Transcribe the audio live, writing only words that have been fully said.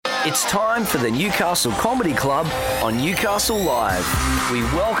It's time for the Newcastle Comedy Club on Newcastle Live. We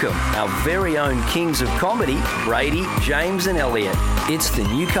welcome our very own kings of comedy, Brady, James and Elliott. It's the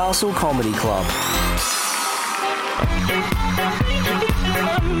Newcastle Comedy Club.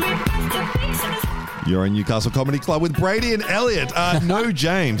 You're in Newcastle Comedy Club with Brady and Elliott. No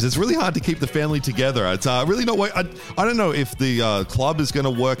James. It's really hard to keep the family together. It's really not. I don't know if the club is going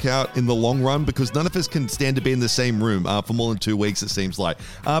to work out in the long run because none of us can stand to be in the same room for more than 2 weeks, it seems like.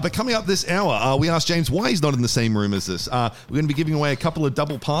 But coming up this hour, we asked James why he's not in the same room as us. We're going to be giving away a couple of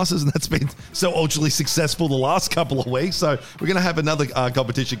double passes, and that's been so ultra successful the last couple of weeks. So we're going to have another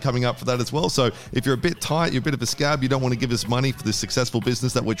competition coming up for that as well. So if you're a bit tight, you're a bit of a scab, you don't want to give us money for this successful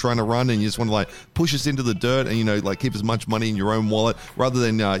business that we're trying to run, and you just want to push us into the dirt and keep as much money in your own wallet rather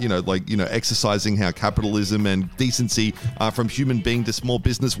than exercising how capitalism and decency from human being to small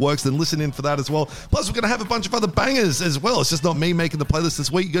business works, then listen in for that as well. Plus we're going to have a bunch of other bangers as well. It's just not me making the playlist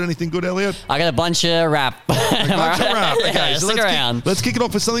this week. You got anything good, Elliot? I got a bunch of rap. Okay, yeah, so stick around. Let's kick it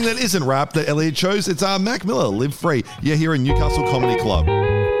off with something that isn't rap that Elliot chose. It's Mac Miller, Live Free. You're here in Newcastle Comedy Club.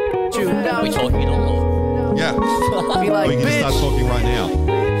 Are we talking at all? Yeah. Be like, we can just start talking right now.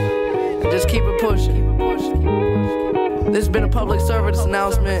 Just keep it pushing. This has been a public service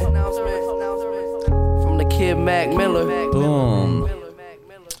announcement from the kid Mac Miller. Boom.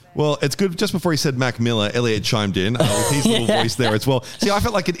 Well, it's good. Just before he said Mac Miller, Elliot chimed in with his little voice there as well. See, I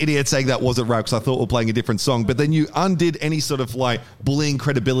felt like an idiot saying that wasn't rap because I thought we were playing a different song. But then you undid any sort of bullying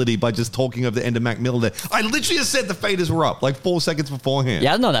credibility by just talking of the end of Mac Miller there. I literally just said the faders were up 4 seconds beforehand.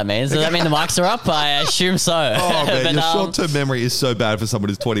 Yeah, I don't know what that means. Does that mean the mics are up? I assume so. Oh, man, your short-term memory is so bad for someone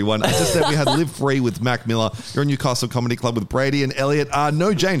who's 21. I just said we had Live Free with Mac Miller. You're in Newcastle Comedy Club with Brady and Elliot.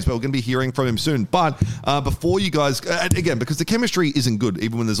 No James, but we're going to be hearing from him soon. But before you guys, again, because the chemistry isn't good,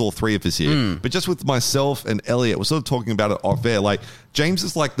 even when there's all three of us here. But just with myself and Elliot, we're sort of talking about it off air. James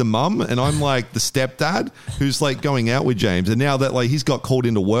is like the mum and I'm like the stepdad who's going out with James. And now that he's got called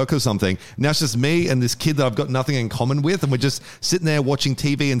into work or something, now it's just me and this kid that I've got nothing in common with. And we're just sitting there watching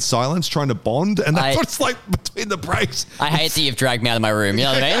TV in silence, trying to bond. And that's what it's like between the breaks. I hate that you've dragged me out of my room. You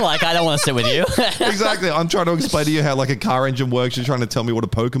know what I mean? I don't want to sit with you. Exactly. I'm trying to explain to you how a car engine works. You're trying to tell me what a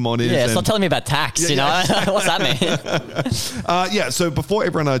Pokemon is. Yeah, it's not telling me about tax, you know? Exactly. What's that mean? So before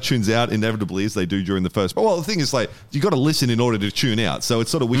everyone tunes out, inevitably, as they do during the first. Well, the thing is, you got to listen in order to tune out. So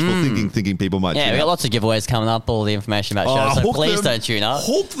it's sort of wishful thinking people might tune out. Yeah, we got lots of giveaways coming up, all the information about shows, so please don't tune out.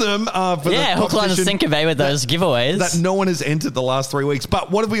 Hook them for the hook, line, and sinker with those giveaways. That no one has entered the last 3 weeks.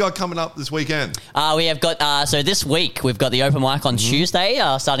 But what have we got coming up this weekend? We have got, so this week, we've got the open mic on Tuesday,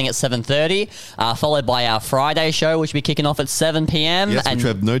 starting at 7:30, followed by our Friday show, which will be kicking off at 7 p.m. Yes, which we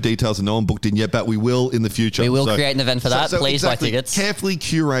have no details and no one booked in yet, but we will in the future. We will create an event for that. Please buy tickets. Carefully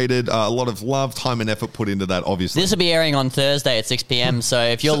curated, a lot of love, time and effort put into that, obviously. This will be airing on Thursday at 6 p.m. So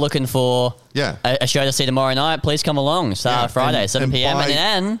if you're looking for a show to see tomorrow night, please come along. Friday, 7 p.m.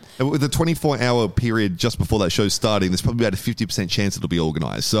 And then with a 24-hour period just before that show's starting, there's probably about a 50% chance it'll be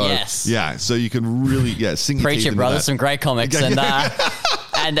organised. So so you can really sink your teeth into brother. that. Some great comics.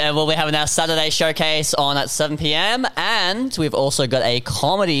 And we'll be having our Saturday showcase on at 7 p.m. And we've also got a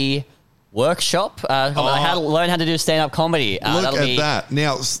comedy workshop, how to learn how to do stand-up comedy. Look at that.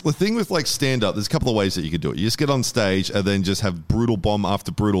 Now, the thing with stand-up, there's a couple of ways that you can do it. You just get on stage and then just have brutal bomb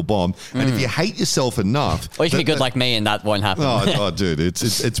after brutal bomb. And if you hate yourself enough... Or you can be good like me and that won't happen. Oh, dude,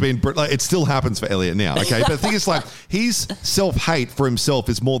 it's been... it still happens for Elliot now, okay? But the thing is, his self-hate for himself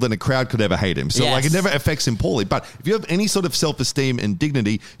is more than a crowd could ever hate him. So, it never affects him poorly. But if you have any sort of self-esteem and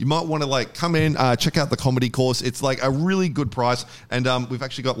dignity, you might want to, come in, check out the comedy course. It's, a really good price. And we've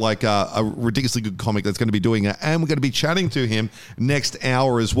actually got, a ridiculously good comic that's going to be doing it, and we're going to be chatting to him next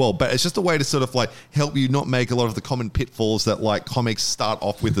hour as well. But it's just a way to sort of help you not make a lot of the common pitfalls that comics start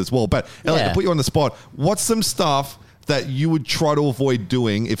off with as well. But Elliot, to put you on the spot, what's some stuff that you would try to avoid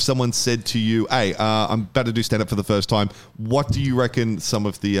doing if someone said to you, hey, I'm about to do stand-up for the first time? What do you reckon some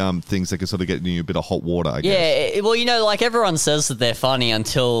of the things that can sort of get you a bit of hot water, I guess? Yeah, well, everyone says that they're funny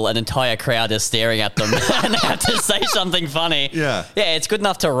until an entire crowd is staring at them and they have to say something funny. Yeah. Yeah, it's good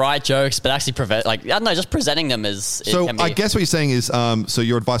enough to write jokes, but actually, I don't know, just presenting them is... So I guess what you're saying is, so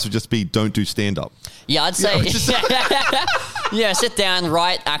your advice would just be don't do stand-up. Yeah, I'd say... sit down,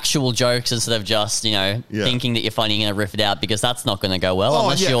 write actual jokes instead of just, thinking that you're funny, you're going to riff it out, because that's not going to go well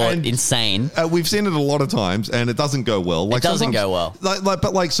unless you're insane. We've seen it a lot of times, and it doesn't go well. It doesn't go well.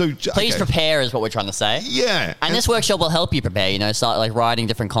 Please prepare is what we're trying to say. Yeah. And this workshop will help you prepare, start writing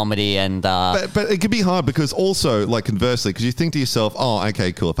different comedy and... But it can be hard because also, conversely, because you think to yourself, oh,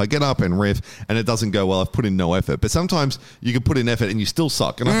 okay, cool. If I get up and riff and it doesn't go well, I've put in no effort. But sometimes you can put in effort and you still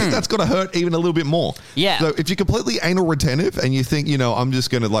suck. And I think that's got to hurt even a little bit more. Yeah. So if you're completely anal retentive and you think, I'm just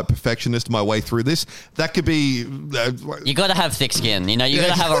going to like perfectionist my way through this, that could be... you got to have thick skin. You got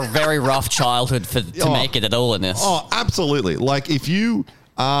to have a very rough childhood to make it at all in this. Oh, absolutely. Like if you...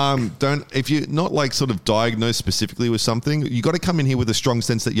 if you're not like sort of diagnosed specifically with something, you got to come in here with a strong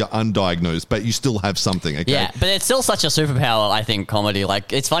sense that you're undiagnosed, but you still have something. Okay. Yeah, but it's still such a superpower, I think, comedy.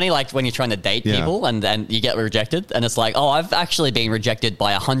 Like, it's funny, like when you're trying to date people and you get rejected, and it's like, oh, I've actually been rejected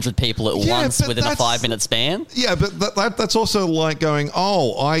by 100 people at once within a 5-minute span. Yeah, but that's also like going,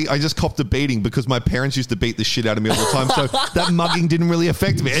 I just copped a beating because my parents used to beat the shit out of me all the time, so that mugging didn't really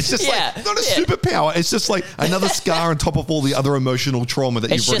affect me. It's just like not a superpower. It's just like another scar on top of all the other emotional trauma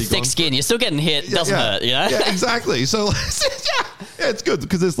that it's just thick skin. You're still getting hit. It doesn't hurt, Yeah, exactly. So, it's good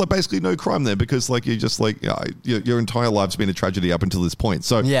because there's like basically no crime there because like you're just like your entire life's been a tragedy up until this point.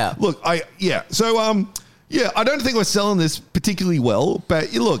 So, look, I don't think we're selling this particularly well,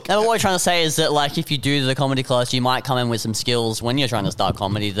 but look. And what we're trying to say is that like if you do the comedy class, you might come in with some skills when you're trying to start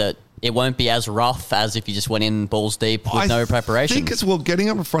comedy that it won't be as rough as if you just went in balls deep with no preparation. I think as well,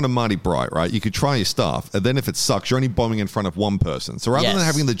 getting up in front of Marty Bright, right? You could try your stuff, and then if it sucks, you're only bombing in front of one person. So rather than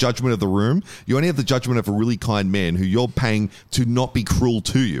having the judgment of the room, you only have the judgment of a really kind man who you're paying to not be cruel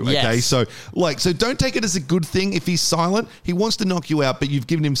to you. Okay, yes. so don't take it as a good thing if he's silent. He wants to knock you out, but you've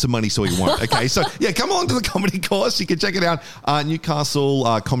given him some money, so he won't. Okay, so come along to the comedy course. You can check it out,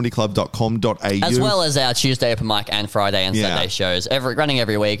 newcastlecomedyclub.com.au, as well as our Tuesday open mic and Friday and Saturday shows, running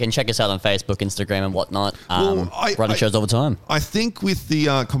every week. And check us out on Facebook, Instagram, and whatnot. Running shows all the time. I think with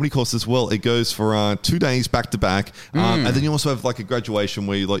the comedy course as well, it goes for 2 days back to back, and then you also have like a graduation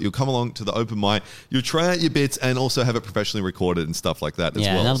where you'll come along to the open mic, you'll try out your bits, and also have it professionally recorded and stuff like that as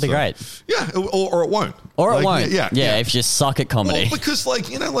well. Yeah, that'll be great. Yeah, or it won't. Or it won't. Yeah, if you suck at comedy. Well, because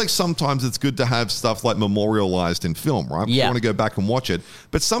sometimes it's good to have stuff like memorialized in film, right? You want to go back and watch it.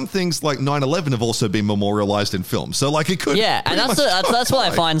 But some things like 9/11 have also been memorialized in film. So like it could. Yeah, and that's what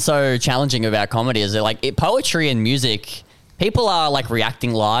I find so challenging about comedy is that like poetry and music, people are like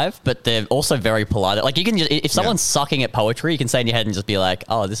reacting live, but they're also very polite. Like you can just, if someone's sucking at poetry, you can say in your head and just be like,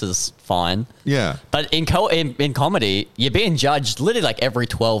 oh, this is fine. Yeah. But in comedy, you're being judged literally like every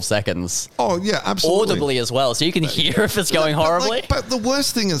 12 seconds. Oh yeah, absolutely. Audibly as well, so you can hear if it's going horribly. But the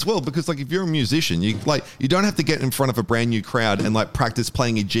worst thing as well, because like if you're a musician, you don't have to get in front of a brand new crowd and like practice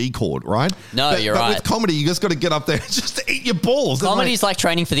playing a G chord, right? No, you're right. But with comedy, you just got to get up there and just eat your balls. Comedy's like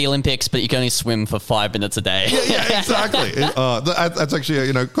training for the Olympics, but you can only swim for 5 minutes a day. Yeah, exactly. That's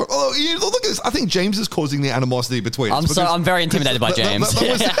actually, look at this. I think James is causing the animosity between us. I'm very intimidated by James.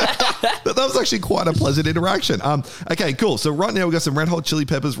 That was actually quite a pleasant interaction. Okay, cool. So right now we've got some Red Hot Chili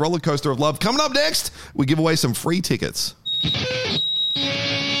Peppers, Roller Coaster of Love. Coming up next, we give away some free tickets.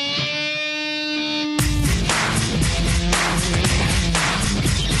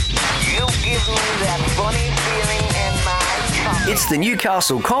 It's the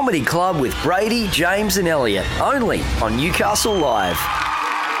Newcastle Comedy Club with Brady, James and Elliott, only on Newcastle Live.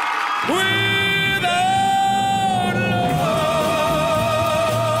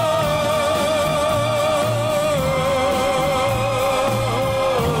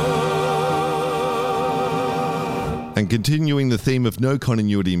 And continuing the theme of no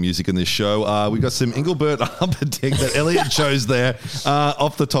continuity in music in this show, we got some Engelbert Humperdinck that Elliot chose there.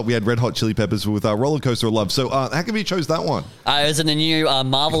 Off the top, we had Red Hot Chili Peppers with Roller Coaster of Love. So how come you chose that one? It was in the new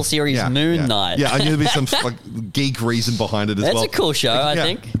Marvel series Moon Knight. Yeah, I knew there'd be some like geek reason behind it as well. It's a cool show, I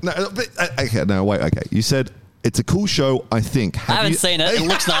think. No, but, wait. Okay, you said it's a cool show, I think. I haven't seen it. It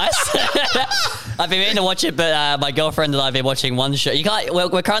looks nice. I've been meaning to watch it, but my girlfriend and I have been watching one show.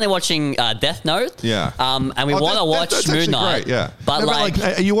 We're currently watching Death Note. Yeah. And we want to watch Moon Knight. Great, yeah. But are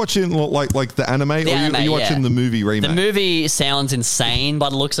you watching like the anime, or are you watching the movie remake? The movie sounds insane by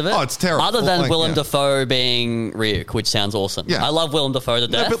the looks of it. Oh, it's terrible. Other than Willem Dafoe being Ryuk, which sounds awesome. Yeah. I love Willem Dafoe to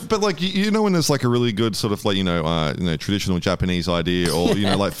death. But like when there's like a really good sort of like traditional Japanese idea, or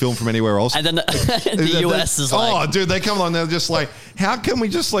like film from anywhere else, and then the US is like, oh dude, they come along, they're just like, how can we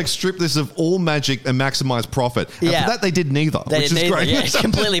just like strip this of all magic and maximize profit? And for that they did neither, which is great. Yeah, it's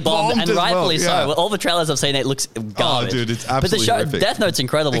completely bombed, and rightfully so. Well, all the trailers I've seen, it looks garbage. Oh dude, it's absolutely horrific. Death Note's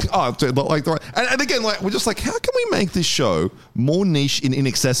incredible. Dude, and again, like, we're just like, how can we make this show more niche and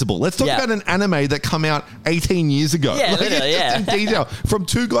inaccessible? Let's talk about an anime that come out 18 years ago. Yeah, in detail, from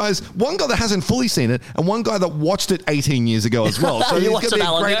two guys, one guy that hasn't fully seen it and one guy that watched it 18 years ago as well. So it's going to be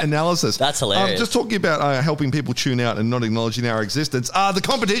a great analysis. That's hilarious. Just talking about helping helping people tune out and not acknowledging our existence. The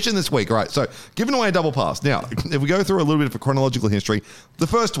competition this week, right? So giving away a double pass. Now, if we go through a little bit of a chronological history, the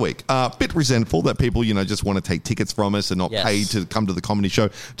first week, a bit resentful that people, just want to take tickets from us and not pay to come to the comedy show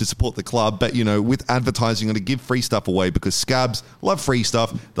to support the club. But, with advertising, going to give free stuff away because scabs love free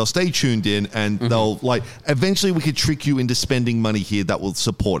stuff. They'll stay tuned in and they'll eventually we could trick you into spending money here that will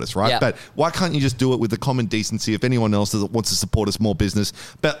support us, right? Yeah. But why can't you just do it with the common decency if anyone else that wants to support us more business?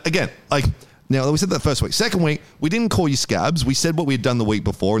 But again, now, we said that first week. Second week, we didn't call you scabs. We said what we had done the week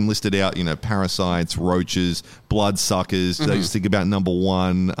before and listed out, parasites, roaches, bloodsuckers. Just think about number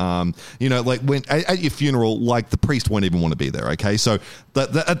one. When at your funeral, the priest won't even want to be there, okay? So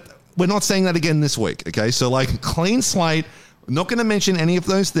we're not saying that again this week, okay? So, clean slate, not going to mention any of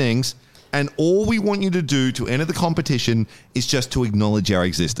those things. And all we want you to do to enter the competition is just to acknowledge our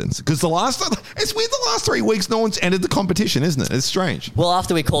existence. Because it's weird the last 3 weeks no one's entered the competition, isn't it? It's strange. Well,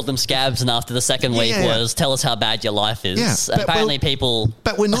 after we called them scabs and after the second week was tell us how bad your life is. Yeah, apparently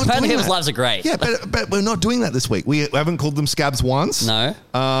But we're not doing people's that. lives are great. Yeah, but we're not doing that this week. We haven't called them scabs once. No.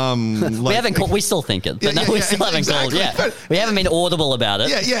 We haven't called. We still think it, but we still haven't called. Yeah, but we haven't been audible about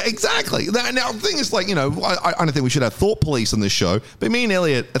it. Yeah, exactly. Now the thing is, I don't think we should have thought police on this show, but me and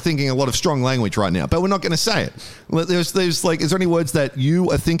Elliot are thinking a lot of strong language right now, but we're not going to say it. There's is there any words that you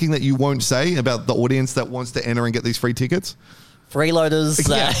are thinking that you won't say about the audience that wants to enter and get these free tickets? Freeloaders.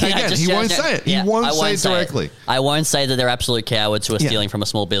 Again, he won't say it. He won't say it directly. I won't say that they're absolute cowards who are stealing from a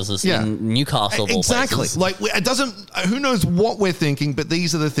small business in Newcastle. Exactly. It doesn't. Who knows what we're thinking? But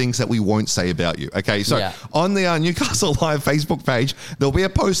these are the things that we won't say about you. Okay. So on the Newcastle Live Facebook page, there'll be a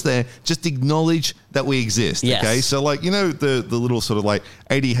post there. Just acknowledge that we exist. Yes. Okay. So the little sort of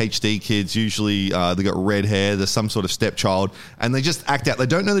ADHD kids usually they got red hair. There's some sort of stepchild, and they just act out. They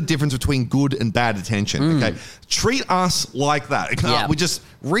don't know the difference between good and bad attention. Okay. Treat us like that. We're just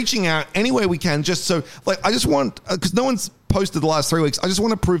reaching out any way we can, just so I just want, because no one's posted the last 3 weeks, I just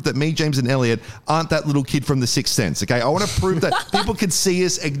want to prove that me, James, and Elliot aren't that little kid from The Sixth Sense. Okay, I want to prove that people can see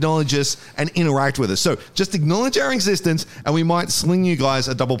us, acknowledge us, and interact with us. So just acknowledge our existence, and we might sling you guys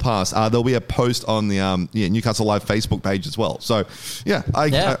a double pass. There'll be a post on the Newcastle Live Facebook page as well. So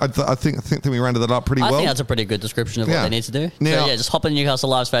I think we rounded that up pretty well. I think that's a pretty good description of what they need to do. Now, so just hop on Newcastle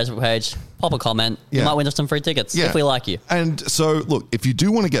Live's Facebook page, pop a comment. You might win us some free tickets if we like you. And so look, if you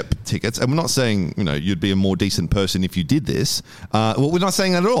do want to get tickets, and we're not saying you'd be a more decent person if you did this. We're not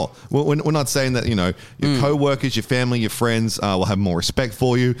saying that at all. We're not saying that your co-workers, your family, your friends will have more respect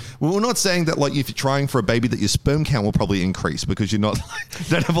for you. We're not saying that if you're trying for a baby that your sperm count will probably increase because you're not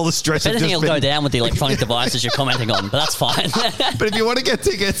don't have all the stress. If anything, it'll go down with the electronic devices you're commenting on, but that's fine. But if you want to get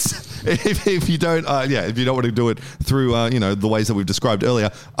tickets, if you don't want to do it through the ways that we've described earlier,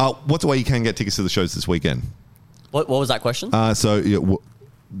 what's the way you can get tickets to the shows this weekend? What was that question?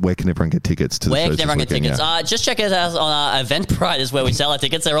 Where can everyone get tickets to the shows? Where can everyone get tickets? Just check us out on our Eventbrite is where we sell our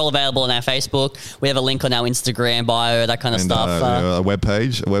tickets. They're all available on our Facebook. We have a link on our Instagram bio, that kind of stuff. A web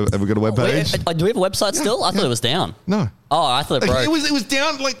page? Have we got a web page? Do we have a website still? I thought it was down. No. Oh, I thought it broke. It was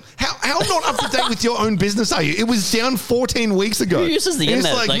down, how not up to date with your own business are you? It was down 14 weeks ago. Who uses the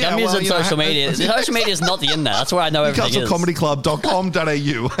internet? I'm using social media. Social media is not the internet. That's where I know everything is.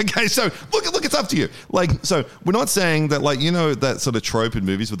 NewcastleComedyClub.com.au. Okay, so look, it's up to you. So we're not saying that, that sort of trope in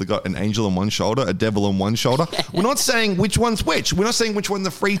movies where they've got an angel on one shoulder, a devil on one shoulder. We're not saying which one's which. We're not saying which one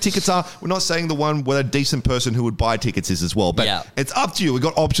the free tickets are. We're not saying the one where a decent person who would buy tickets is as well. But it's up to you. We've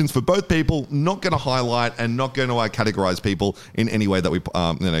got options for both people. Not going to highlight and not going to categorize people in any way that we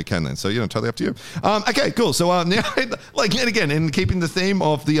can then. So, totally up to you. Okay, cool. So now, and again, in keeping the theme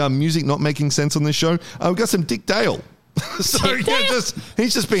of the music not making sense on this show, we've got some Dick Dale. So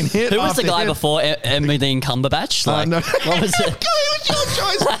he's just been hit. Who was the guy before Emily Cumberbatch? No. What was it? It was your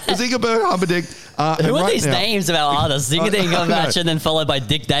choice. It was Ingabert Humperdinck. Who are these names of our artists? Zingading Cumberbatch and then followed by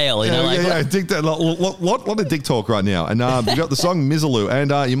Dick Dale. Dick Dale. Lot of Dick talk right now. And we got the song Mizzaloo.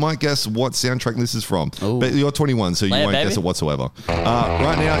 And you might guess what soundtrack this is from. Ooh. But you're 21, so you won't guess it whatsoever.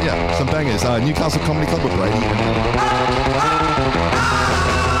 Right now, some bangers. Newcastle Comedy Club with Brady and Elliott.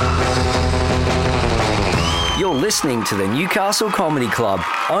 You're listening to the Newcastle Comedy Club,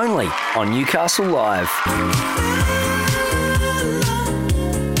 only on Newcastle Live.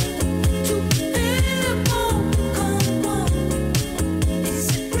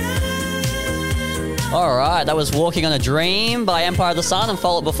 All right, that was Walking on a Dream by Empire of the Sun, and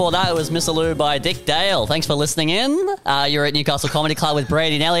followed before that it was Mizzaloo by Dick Dale. Thanks for listening in. You're at Newcastle Comedy Club with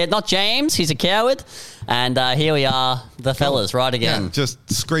Brady and Elliott, not James, he's a coward. And here we are, the fellas, right again. Yeah,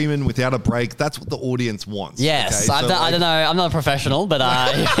 just screaming without a break. That's what the audience wants. Yes. Okay? So, I don't know. I'm not a professional, but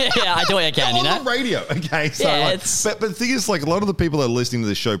yeah, I do what I can, you know? On the radio. Okay. So Yeah, but the thing is, like, a lot of the people that are listening to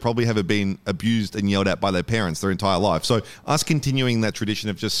this show probably haven't been abused and yelled at by their parents their entire life. So us continuing that tradition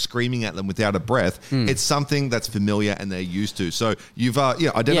of just screaming at them without a breath, it's something that's familiar and they're used to. So you've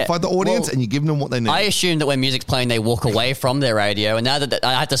identified the audience and you're giving them what they need. I assume that when music's playing, they walk away from their radio, and now that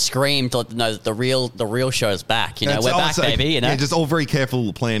I have to scream to let them know that the real show's back. You know, we're back, baby. You know, yeah, just all very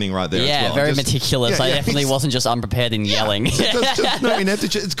careful planning right there. Yeah, as well. very meticulous. I definitely wasn't just unprepared in yelling. No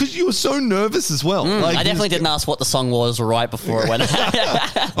ineptitude. It's because you were so nervous as well. I definitely didn't ask what the song was right before it went.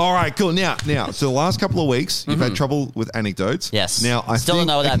 All right, cool. Now, so the last couple of weeks you've had trouble with anecdotes. Yes. Now I still think, don't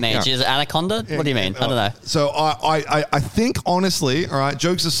know what that means. Is it anaconda? What do you mean? I don't know. So I think honestly, all right,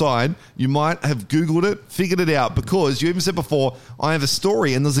 jokes aside, you might have Googled it, figured it out, because you even said before, I have a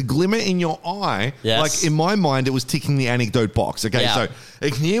story, and there's a glimmer in your eye. Yes. Like in my mind, it was ticking the anecdote box. Okay, so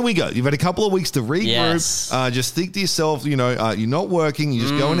here we go. You've had a couple of weeks to regroup. Yes. Just think to yourself, you're not working. You're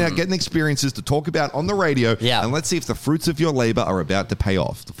just going out, getting experiences to talk about on the radio. Yeah. And let's see if the fruits of your labor are about to pay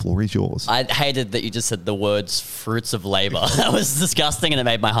off. The floor is yours. I hated that you just said the words fruits of labor. That was disgusting, and it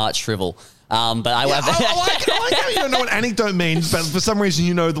made my heart shrivel. But I like how you don't know what anecdote means, but for some reason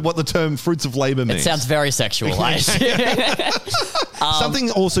you know what the term fruits of labor means. It sounds very sexual. Something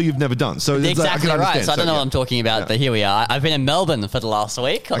also you've never done. So exactly I right. So I don't know what I'm talking about, but here we are. I've been in Melbourne for the last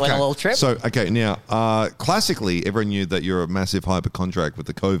week. I went on a little trip. So, now, classically, everyone knew that you're a massive hypochondriac with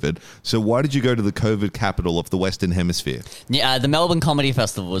the COVID. So why did you go to the COVID capital of the Western Hemisphere? Yeah, the Melbourne Comedy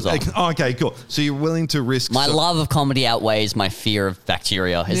Festival was on. Okay, cool. So you're willing to risk... My love of comedy outweighs my fear of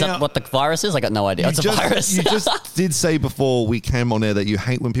bacteria. Is that what the virus is? I got no idea. It's a virus. You just did say before we came on air that you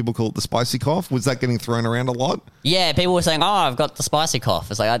hate when people call it the spicy cough. Was that getting thrown around a lot? Yeah, people were saying, I've got the spicy cough.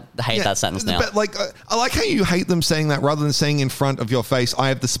 It's like, I hate that sentence now. But like, I like how you hate them saying that rather than saying in front of your face, I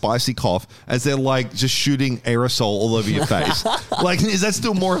have the spicy cough, as they're like just shooting aerosol all over your face. Like, is that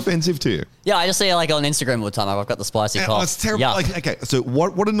still more offensive to you? Yeah, I just say like on Instagram all the time, I've got the spicy cough. It's terrible. Yuck. Like, okay, so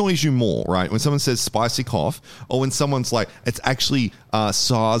what annoys you more, right? When someone says spicy cough, or when someone's like, it's actually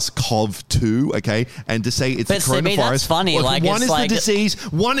SARS-CoV-2, okay? And to say it's but a coronavirus. Me, that's funny. Like, one it's is like the disease,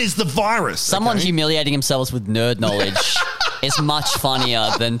 one is the virus. Someone's humiliating themselves with nerd knowledge. It's much funnier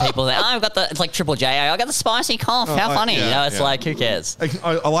than people saying, I've got it's like Triple J, I got the spicy cough. How funny. It's like, who cares?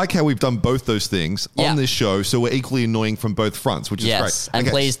 I like how we've done both those things on this show, so we're equally annoying from both fronts, which is great. And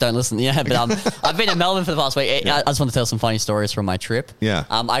please don't listen. Yeah, but I've been in Melbourne for the past week. I just want to tell some funny stories from my trip. Yeah.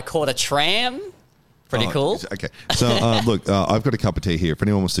 I caught a tram. Pretty cool. Okay. So, look, I've got a cup of tea here. If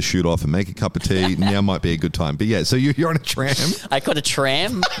anyone wants to shoot off and make a cup of tea, now might be a good time. But yeah, so you're on a tram. I caught a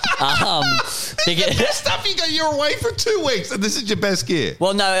tram. Stuff you're away for 2 weeks, and this is your best gear.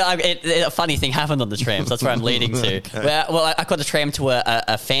 Well, no, a funny thing happened on the tram, so that's where I'm leading to. Okay. Well, I caught a tram to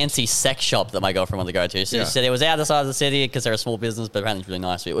a fancy sex shop that my girlfriend wanted to go to. So she said it was out of the side of the city because they're a small business, but apparently it's really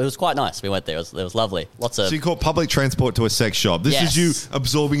nice. It was quite nice. We went there. It was lovely. So you caught public transport to a sex shop. This is you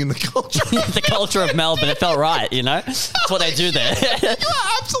absorbing in the culture. The culture of Melbourne. It felt right, you know? That's what they do there. You are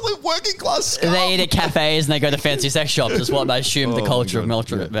absolute working class scum. They eat at cafes and they go to fancy sex shops is what I assume the culture of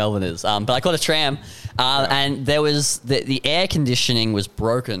Melbourne is. But I caught a tram and there was the air conditioning was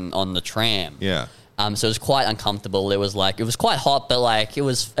broken on the tram. Yeah. So it was quite uncomfortable. It was quite hot, but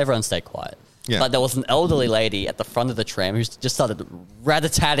everyone stayed quiet. Yeah. But there was an elderly lady at the front of the tram who just started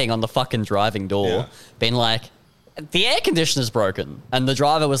rat-a-tatting on the fucking driving door, being like, the air conditioner's broken. And the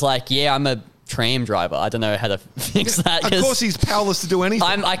driver was like, yeah, I'm a tram driver. I don't know how to fix that. Of course, he's powerless to do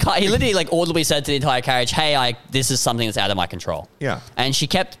anything. He literally audibly said to the entire carriage, hey, this is something that's out of my control. Yeah. And she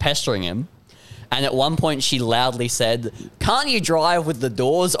kept pestering him. And at one point, she loudly said, can't you drive with the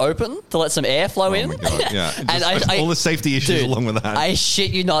doors open to let some air flow in? Oh, my God. Yeah. And all the safety issues along with that. I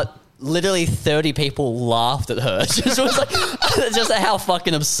shit you not. Literally 30 people laughed at her. Just how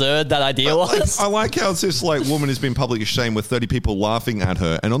fucking absurd that idea was. I like how it's this woman has been publicly shamed with 30 people laughing at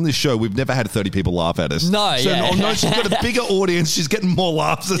her. And on this show, we've never had 30 people laugh at us. No, no, she's got a bigger audience. She's getting more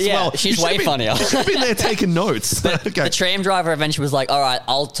laughs as well. She's way funnier. She should have been there taking notes. The tram driver eventually was like, all right,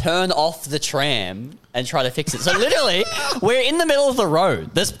 I'll turn off the tram and try to fix it. So literally, we're in the middle of the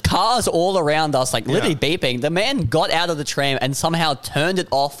road. There's cars all around us, literally beeping. The man got out of the tram and somehow turned it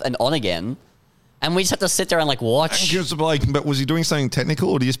off and on again And we just had to sit there and watch. But was he doing something technical,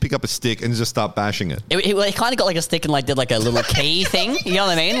 or did he just pick up a stick and just start bashing it? He kind of got a stick and did a little key thing. You know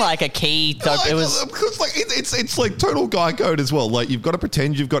what I mean? Like a key. It was because it's like total guy code as well. Like you've got to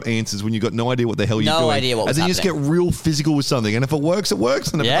pretend you've got answers when you've got no idea what the hell you're doing. No idea what was happening. And then you just get real physical with something. And if it works, it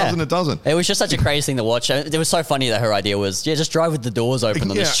works. And if it doesn't, it doesn't. It was just such a crazy thing to watch. It was so funny that her idea was, just drive with the doors open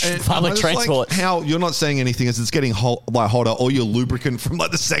on this public transport. Like how you're not saying anything as it's getting hotter, or your lubricant from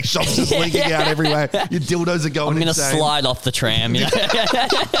the sex shops is leaking out everywhere. Your dildos are going. I'm going to slide off the tram,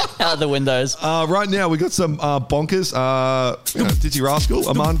 out the windows. Right now, we got some bonkers. Dizzy Rascal,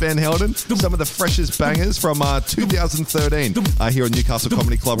 Aman Van Helden, some of the freshest bangers from 2013 here on Newcastle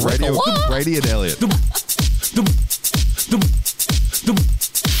Comedy Club Radio with Brady and Elliott.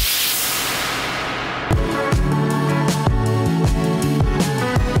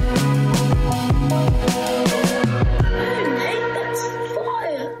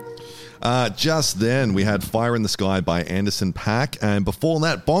 Just then, we had Fire in the Sky by Anderson .Paak, and before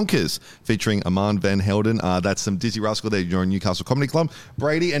that, Bonkers featuring Aman Van Helden. That's some Dizzy Rascal there during Newcastle Comedy Club.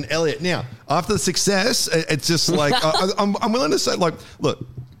 Brady and Elliott. Now, after the success, it's just I'm willing to say, look,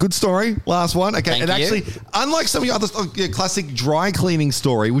 good story, last one. Okay, Thank and you. actually, unlike some of your other classic dry cleaning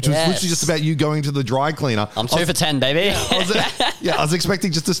story, which was literally just about you going to the dry cleaner. I'm 2 for 10, baby. I was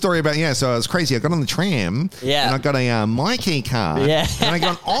expecting just a story about, so it was crazy. I got on the tram, and I got a my key card, and I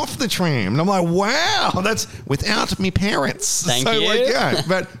got off the tram, and I'm like, wow, that's without me parents. Thank you.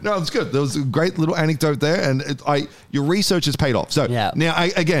 But no, it's good. There was a great little anecdote there, and your research has paid off. So now,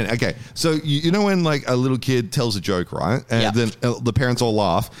 okay, so you know when a little kid tells a joke, right, and then the parents all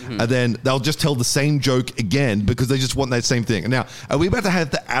laugh, and then they'll just tell the same joke again because they just want that same thing. Now, are we about to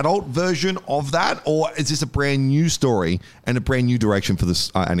have the adult version of that, or is this a brand new story and a brand new direction for this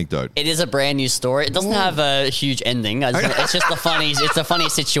anecdote? It is a brand new story. It doesn't have a huge ending. It's just it's a funny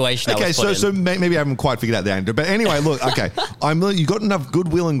situation. Okay, so maybe I haven't quite figured out the anecdote, but anyway, look, okay, you got enough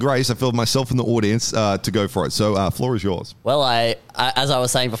goodwill and grace. I feel myself in the audience to go for it. So, floor is yours. Well, as I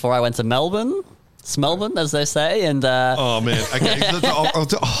was saying before, I went to Melbourne, as they say, and oh man, okay.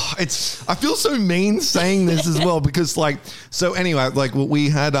 I feel so mean saying this as well because so anyway, we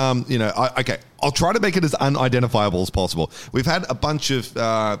had I'll try to make it as unidentifiable as possible. We've had a bunch of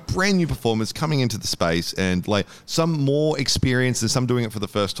brand new performers coming into the space, and some more experienced and some doing it for the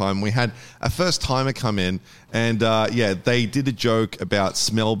first time. We had a first timer come in, and they did a joke about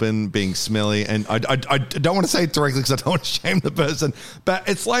Smelbourne being smelly, and I don't want to say it directly because I don't want to shame the person, but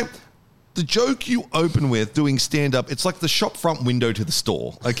it's the joke you open with doing stand-up, it's like the shop front window to the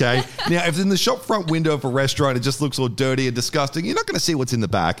store, okay? Now, if in the shop front window of a restaurant, it just looks all dirty and disgusting, you're not going to see what's in the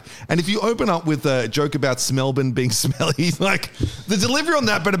back. And if you open up with a joke about Smelbourne being smelly, the delivery on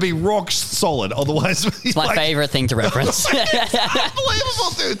that better be rock solid. Otherwise, it's my favorite thing to reference.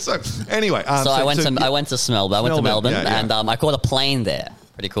 Unbelievable, dude. So anyway. I went to Smelbourne. I went to Melbourne, and I caught a plane there.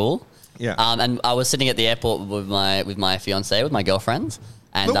 Pretty cool. Yeah. And I was sitting at the airport with my fiancée, with my girlfriend.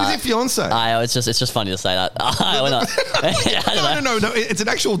 And what was your fiancé? It's just funny to say that. No. It's an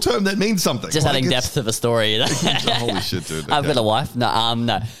actual term that means something. Just adding depth to the story. Holy shit, dude. I've got a wife.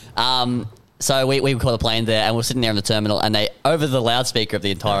 No. So we caught a plane there, and we're sitting there in the terminal, and they, over the loudspeaker of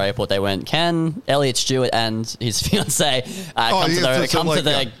the entire airport, they went, "Can Elliott Stewart and his fiancée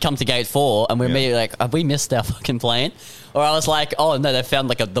come to gate 4?" And we're immediately like, "Have we missed our fucking plane?" Or I was like, "Oh no, they found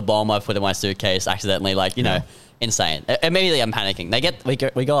the bomb I put in my suitcase accidentally." Insane. Immediately, I'm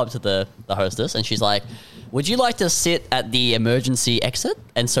panicking. We go up to the hostess, and she's like, "Would you like to sit at the emergency exit?"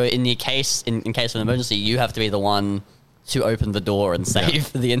 And so, in case of an emergency, you have to be the one to open the door and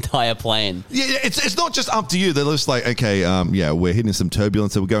save the entire plane. Yeah, it's not just up to you. They're just like, okay, we're hitting some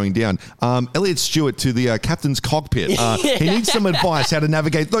turbulence, so we're going down. Elliott Stewart to the captain's cockpit. He needs some advice how to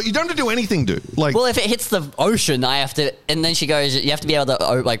navigate. Look, you don't have to do anything, dude. Well, if it hits the ocean, I have to. And then she goes, "You have to be able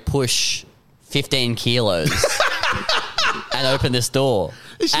to push 15 kilos." And open this door.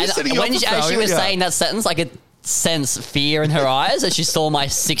 As she was saying that sentence, I could sense fear in her eyes as she saw my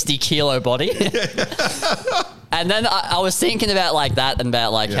 60-kilo body. And then I was thinking about that and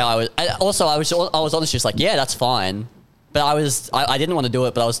about how I was. And also, I was honestly just that's fine. But I didn't want to do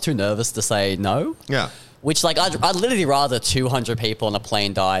it, but I was too nervous to say no. Yeah. Which, I'd literally rather 200 people on a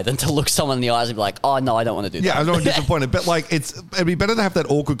plane die than to look someone in the eyes and be like, "Oh, no, I don't want to do that." Yeah, I'm not disappointed. But, it'd be better to have that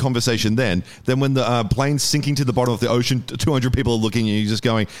awkward conversation than when the plane's sinking to the bottom of the ocean, 200 people are looking at you, just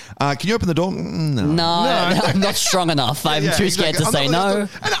going, "Can you open the door?" No, I'm not strong enough. I'm too scared to say no. And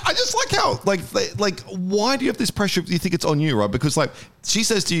I just like how, why do you have this pressure if you think it's on you, right? Because, she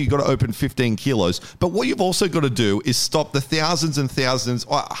says to you, you've got to open 15 kilos. But what you've also got to do is stop the thousands and thousands,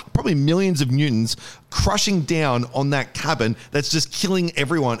 probably millions of newtons crushing down on that cabin that's just killing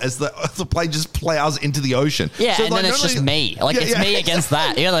everyone as the plane just plows into the ocean. Yeah, so and then it's just me. Like, it's me against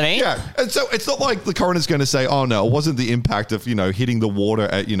that. You know what I mean? Yeah. And so it's not like the coroner's going to say, oh, no, it wasn't the impact of, hitting the water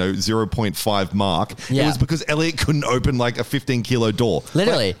at, 0.5 mark. Yeah. It was because Elliot couldn't open, like, a 15-kilo door.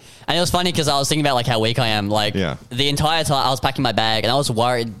 Literally. And it was funny because I was thinking about, like, how weak I am. Like, the entire time I was packing my bag, and I was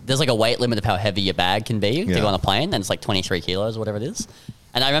worried. There's, like, a weight limit of how heavy your bag can be to go on a plane, and it's, like, 23 kilos or whatever it is.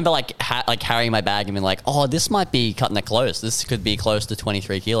 And I remember, like, carrying my bag and being like, oh, this might be cutting it close. This could be close to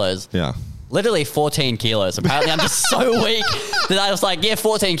 23 kilos. Yeah. Literally 14 kilos. Apparently, I'm just so weak that I was like,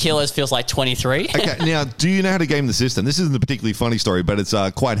 14 kilos feels like 23. Okay, now, do you know how to game the system? This isn't a particularly funny story, but it's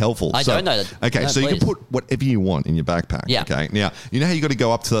quite helpful. I don't know that. Okay, so you can put whatever you want in your backpack. Yeah. Okay, now, you know how you got to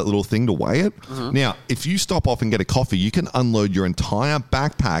go up to that little thing to weigh it? Mm-hmm. Now, if you stop off and get a coffee, you can unload your entire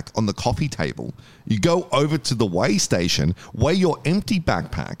backpack on the coffee table. You go over to the weigh station, weigh your empty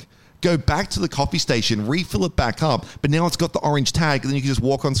backpack, go back to the coffee station, refill it back up, but now it's got the orange tag, and then you can just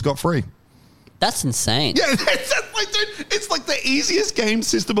walk on scot-free. That's insane. Yeah, it's like the easiest game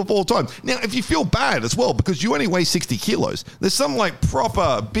system of all time. Now, if you feel bad as well, because you only weigh 60 kilos, there's some like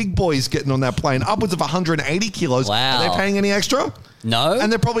proper big boys getting on that plane, upwards of 180 kilos. Wow. Are they paying any extra? No.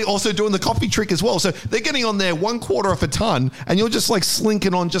 And they're probably also doing the coffee trick as well. So they're getting on there 1/4 of a ton, and you're just like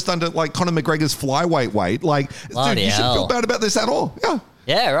slinking on just under like Conor McGregor's flyweight weight. Like, dude, you shouldn't feel bad about this at all. Yeah.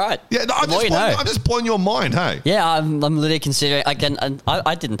 Yeah, right. Yeah, no, I'm just blowing your mind, hey? Yeah, I'm literally considering, again,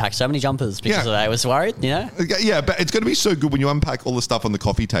 I didn't pack so many jumpers because of that. I was worried, Yeah, but it's going to be so good when you unpack all the stuff on the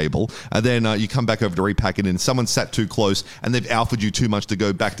coffee table, and then you come back over to repack it, and someone sat too close, and they've alphaed you too much to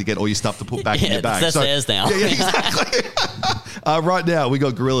go back to get all your stuff to put back in your bag. That's theirs now. Yeah, exactly. Right now, we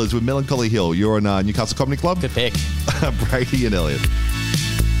got Gorillas with Melancholy Hill. You're on Newcastle Comedy Club. Good pick. Brady and Elliott.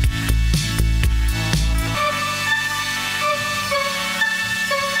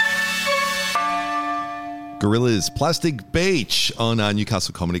 Gorillas, Plastic Beach on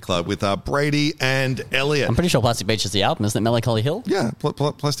Newcastle Comedy Club with Brady and Elliott. I'm pretty sure Plastic Beach is the album, isn't it? Melancholy Hill? Yeah,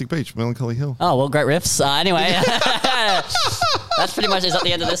 Plastic Beach, Melancholy Hill. Oh, well, great riffs. Anyway, that's pretty much is at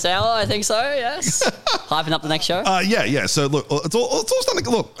the end of this hour, I think so, yes. Hyping up the next show. Yeah. So, look, it's all starting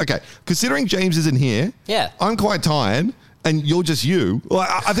to look, okay, considering James isn't here, I'm quite tired, and you're just you. Well,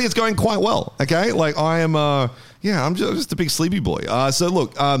 I think it's going quite well, okay? Like, I am... I'm just a big sleepy boy. So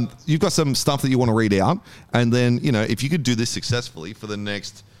look, you've got some stuff that you want to read out, and then, if you could do this successfully for the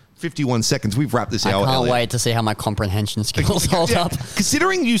next 51 seconds, we've wrapped this hour. I can't wait to see how my comprehension skills hold up.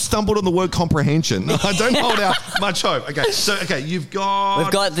 Considering you stumbled on the word comprehension, I don't hold out much hope. Okay, so we've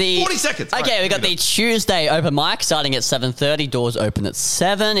got the 40 seconds. Okay, we've got the Tuesday open mic starting at 7:30. Doors open at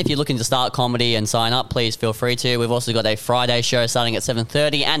 7. If you're looking to start comedy and sign up, please feel free to. We've also got a Friday show starting at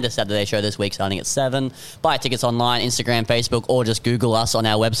 7:30 and a Saturday show this week starting at 7. Buy tickets online, Instagram, Facebook, or just Google us on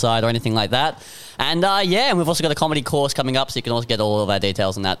our website or anything like that. And and we've also got a comedy course coming up, so you can also get all of our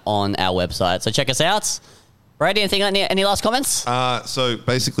details on that on our website. So check us out. Brady, any last comments? So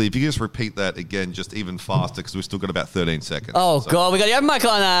basically, if you just repeat that again, just even faster, because we've still got about 13 seconds. God, we got the open mic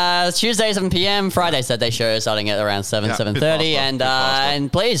on Tuesday 7 p.m, Friday, Saturday show starting at around 7:30,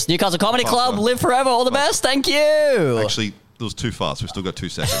 and please, Newcastle Comedy Club, live forever, all the best. Thank you. Actually, it was too fast. We've still got 2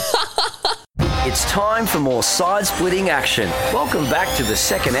 seconds. It's time for more side-splitting action. Welcome back to the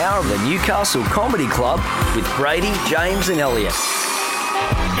second hour of the Newcastle Comedy Club with Brady, James and Elliott.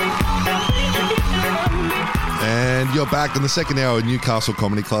 And you're back in the second hour of Newcastle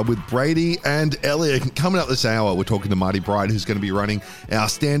Comedy Club with Brady and Elliott. Coming up this hour, we're talking to Marty Bright, who's going to be running our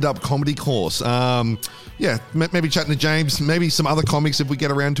stand-up comedy course. Maybe chatting to James, maybe some other comics if we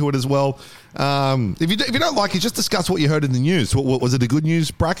get around to it as well. If you don't like it, just discuss what you heard in the news. What was it, a good news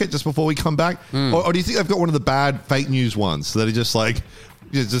bracket just before we come back? Or do you think they've got one of the bad fake news ones that are just like...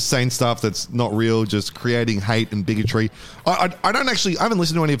 just saying stuff that's not real, just creating hate and bigotry. I haven't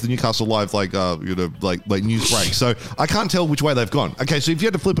listened to any of the Newcastle Live like news breaks, so I can't tell which way they've gone. Okay, so if you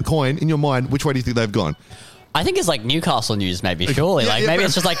had to flip a coin in your mind, which way do you think they've gone? I think it's like Newcastle news, maybe. Surely, maybe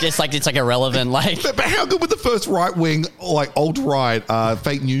it's just like it's like irrelevant. Like, but how good would the first right wing, like alt-right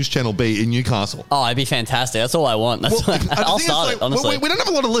fake news channel be in Newcastle? Oh, it'd be fantastic. That's all I want. I'll start it. Honestly, we don't have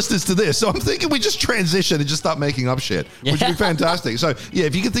a lot of listeners to this, so I'm thinking we just transition and just start making up shit, which would be fantastic. So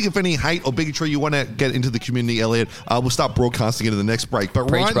if you can think of any hate or bigotry you want to get into the community, Elliott, we'll start broadcasting it in the next break. But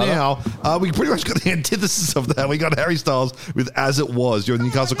now, we pretty much got the antithesis of that. We got Harry Styles with "As It Was." You're in the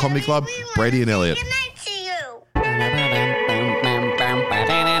Newcastle Comedy Club. Brady and Elliott.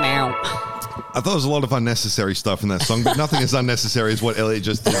 I thought there was a lot of unnecessary stuff in that song, but nothing as unnecessary as what Elliot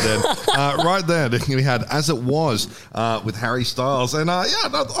just did then. Right there, we had As It Was with Harry Styles. And I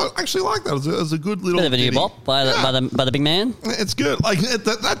actually like that. It was a good little... Bit of a new bop by the big man. It's good. Like,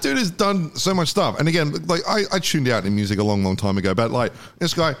 that dude has done so much stuff. And again, like, I tuned out in music a long, long time ago, but like,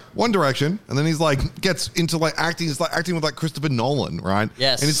 this guy, One Direction, and then he's like, gets into like acting. He's like acting with like Christopher Nolan, right?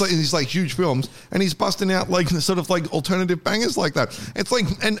 Yes. And it's like, in these like huge films, and he's busting out like sort of like alternative bangers like that. It's like,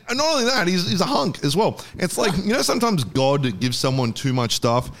 and not only that, he's a hunk as well. It's like, sometimes God gives someone too much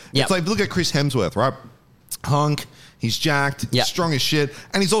stuff. Yep. It's like, look at Chris Hemsworth, right? Hunk, he's jacked, Yep. strong as shit,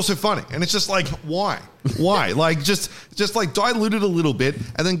 and he's also funny. And it's just like, why? Like, just like dilute it a little bit,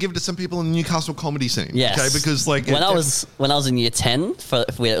 and then give it to some people in the Newcastle comedy scene. Yes. Okay, because like when I was in year 10,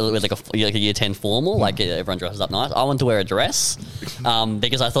 if we had like a year 10 formal, like everyone dresses up nice. I wanted to wear a dress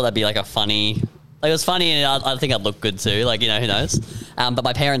because I thought that'd be like a funny. Like, it was funny, and I think I'd look good too. Like, who knows? But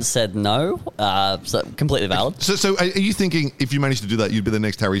my parents said no, so completely valid. So are you thinking if you managed to do that, you'd be the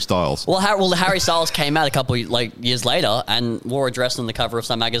next Harry Styles? Well, Harry Styles came out a couple years later and wore a dress on the cover of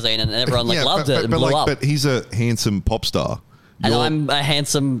some magazine, and everyone loved it and blew up. But he's a handsome pop star. And I'm a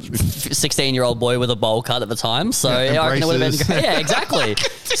handsome 16-year-old boy with a bowl cut at the time. So I reckon it would have been great. Yeah, exactly.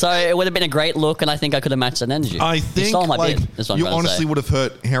 So it would have been a great look, and I think I could have matched that energy. I think stole my bit, you honestly would have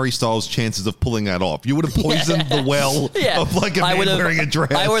hurt Harry Styles' chances of pulling that off. You would have poisoned the well of like a man wearing a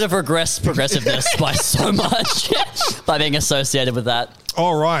dress. I would have regressed progressiveness by so much by being associated with that.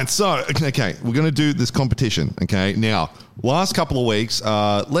 All right. So, okay, we're going to do this competition. Okay. Now, last couple of weeks,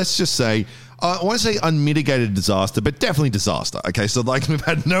 let's just say, I want to say unmitigated disaster, but definitely disaster. Okay, so like we've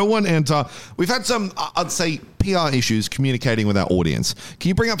had no one enter. We've had some, I'd say, PR issues communicating with our audience. Can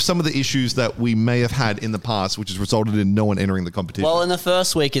you bring up some of the issues that we may have had in the past, which has resulted in no one entering the competition? Well, in the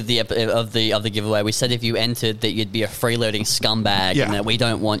first week of the giveaway, we said if you entered that you'd be a freeloading scumbag and that we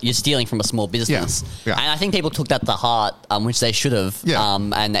don't want you're stealing from a small business. Yeah. And I think people took that to heart, which they should have. Yeah.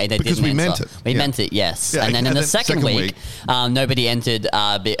 And they because didn't we meant answer. it. We meant it. Yes. Yeah. And then in the second week, nobody entered.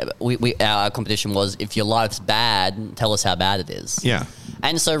 Our competition was if your life's bad, tell us how bad it is. Yeah.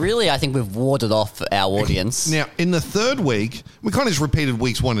 And so really, I think we've warded off our audience. Now, in the third week, we kind of just repeated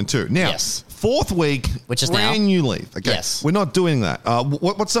weeks 1 and 2. Now, fourth week, which is brand now. New leaf. Okay. Yes. We're not doing that.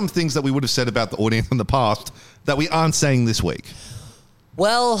 What's some things that we would have said about the audience in the past that we aren't saying this week?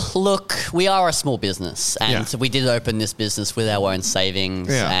 Well, look, we are a small business, and we did open this business with our own savings,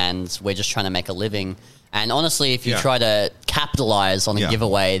 and we're just trying to make a living. And honestly, if you try to capitalize on a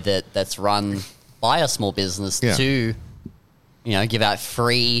giveaway that's run by a small business to, give out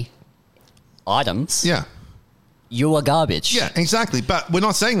free items, you are garbage. Yeah, exactly. But we're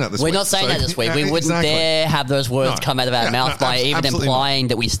not saying that this week. We're not saying that this week. We wouldn't dare have those words come out of our mouth by even implying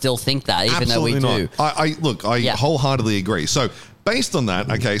that we still think that, even though we do. I wholeheartedly agree. So based on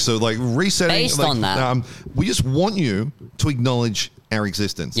that, okay, so like resetting. Based on that. We just want you to acknowledge our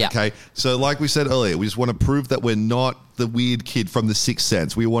existence, okay? So like we said earlier, we just want to prove that we're not the weird kid from The Sixth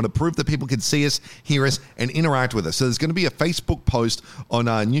Sense. We want to prove that people can see us, hear us, and interact with us. So there's going to be a Facebook post on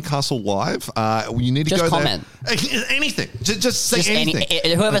Newcastle Live. You need to just go comment. there. Anything. Just say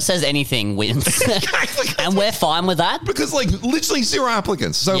anything. Whoever says anything wins. And we're fine with that. Because like literally 0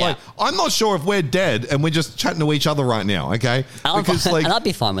 applicants. So like I'm not sure if we're dead and we're just chatting to each other right now, okay? Because and I'd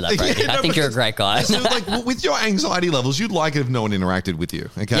be fine with that, Brady. I think you're a great guy. So like with your anxiety levels, you'd like it if no one interacted with you,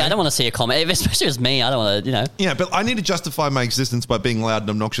 okay? Yeah, I don't want to see a comment. Especially as me, I don't want to, Yeah, but I need to justify my existence by being loud and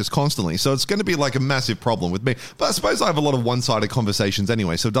obnoxious constantly. So it's going to be like a massive problem with me. But I suppose I have a lot of one-sided conversations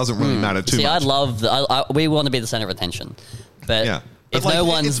anyway, so it doesn't really matter too much. See, we want to be the center of attention. But if no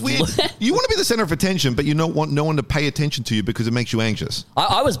one's... It's weird. You want to be the center of attention, but you don't want no one to pay attention to you because it makes you anxious.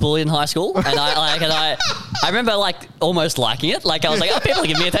 I was bullied in high school, and I remember almost liking it. Like I was like, oh, people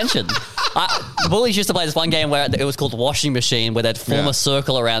give me attention. The bullies used to play this one game where it was called Washing Machine, where they'd form a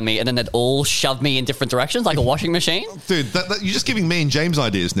circle around me, and then they'd all shove me in different directions, like a washing machine. Dude, you're just giving me and James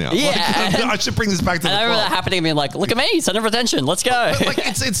ideas now. Yeah, I should bring this back to the club. I remember that happening and being like, look at me, center of attention, let's go. But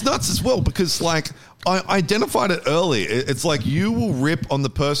it's nuts as well because I identified it early. It's like you will rip on the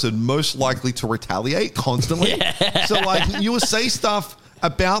person most likely to retaliate constantly. Yeah. So you will say stuff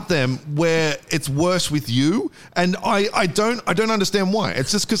about them where it's worse with you, and I don't understand why.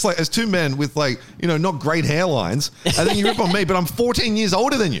 It's just because as two men with not great hairlines, and then you rip on me, but I'm 14 years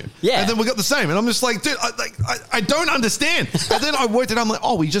older than you. Yeah. And then we got the same, and I'm just like, dude, I don't understand. And then I worked it out. I'm like,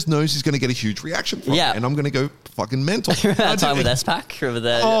 oh, he just knows he's going to get a huge reation from me, and I'm going to go fucking mental. That time with S-Pac over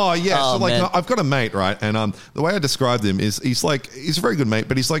there. Oh yeah. Oh, so I've got a mate, right? And the way I described him is he's a very good mate,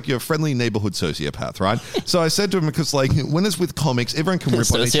 but he's like your friendly neighborhood sociopath, right? So I said to him because when it's with comics, everyone can can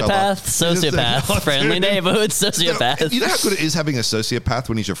rip on each other. Sociopath, friendly neighborhood sociopath. You know how good it is having a sociopath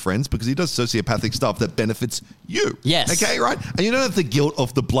when he's your friends because he does sociopathic stuff that benefits you. Yes. Okay, right? And you don't have the guilt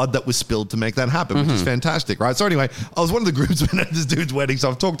of the blood that was spilled to make that happen, which is fantastic, right? So anyway, I was one of the groomsmen at this dude's wedding, so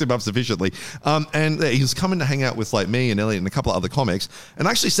I've talked him up sufficiently. And he was coming to hang out with like me and Elliot and a couple of other comics. And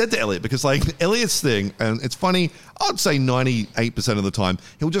I actually said to Elliot, because like Elliot's thing, and it's funny, I'd say 98% of the time,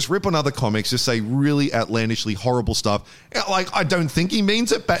 he'll just rip on other comics, just say really outlandishly horrible stuff. Like, I don't think he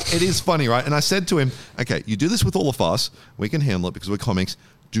means it, but it is funny, right? And I said to him, okay, you do this with all of us. We can handle it because we're comics.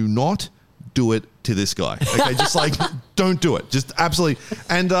 Do not do it to this guy. Okay, just like, don't do it. Just absolutely.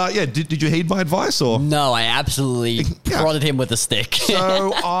 And did you heed my advice or? No, I absolutely prodded him with a stick.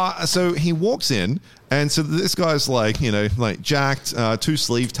 So he walks in, and so this guy's like, like jacked, 2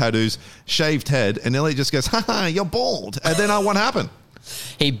 sleeve tattoos, shaved head, and Elliot just goes, haha, you're bald. And then what happened?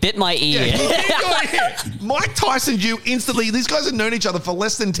 He bit my ear. Mike Tysoned you instantly. These guys have known each other for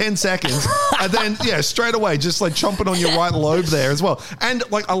less than 10 seconds. And then, straight away, just like chomping on your right lobe there as well. And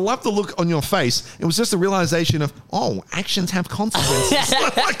like, I love the look on your face. It was just a realization of, actions have consequences.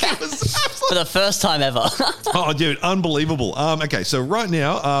 Like, it was for the first time ever. Oh, dude, unbelievable. Okay, so right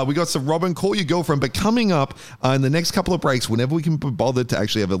now, we got some Robin, Call Your Girlfriend. But coming up in the next couple of breaks, whenever we can be bothered to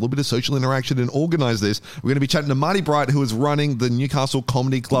actually have a little bit of social interaction and organize this, we're going to be chatting to Marty Bright, who is running the Newcastle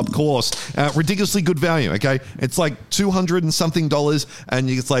Comedy Club course. Ridiculously good value, okay? It's like $200 and something, and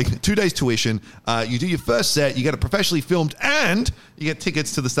it's like 2 days tuition. You do your first set, you get it professionally filmed, and you get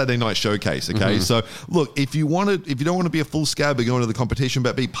tickets to the Saturday night showcase, okay? So, look, if you don't want to be a full scab and go into the competition,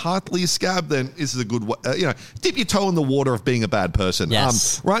 but be partly a scab, then this is a good, dip your toe in the water of being a bad person.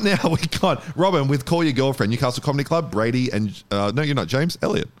 Yes. Right now, we got Robin with Call Your Girlfriend, Newcastle Comedy Club, Brady, and, no, you're not, James,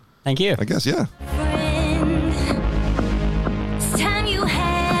 Elliott. Thank you. I guess, yeah.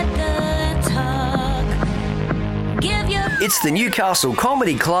 It's the Newcastle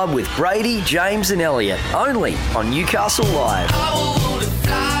Comedy Club with Brady, James and Elliott, only on Newcastle Live.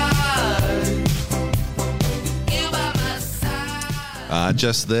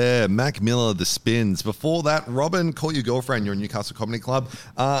 Just there, Mac Miller, The Spins. Before that, Robin, Call Your Girlfriend, your Newcastle Comedy Club.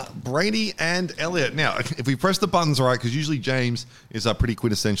 Brady and Elliott. Now, if we press the buttons right, because usually James is pretty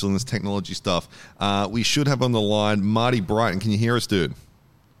quintessential in this technology stuff, we should have on the line Marty Bright. And can you hear us, dude?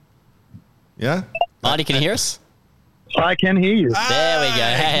 Yeah? Marty, can you hear us? I can hear you. There we go.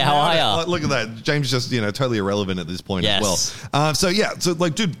 Hey, how are you? Look at that. James just, totally irrelevant at this point as well. So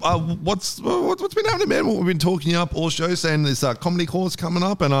dude, what's been happening, man? We've been talking up all show saying this comedy course coming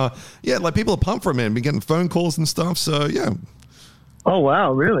up, and people are pumped for it, man. Been getting phone calls and stuff. So yeah. Oh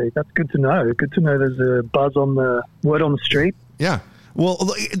wow, really? That's good to know. Good to know. There's a buzz on the word on the street. Yeah.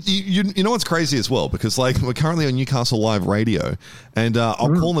 Well, you know what's crazy as well, because like we're currently on Newcastle Live Radio, and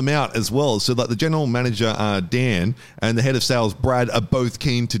I'll call them out as well. So like the general manager Dan and the head of sales Brad are both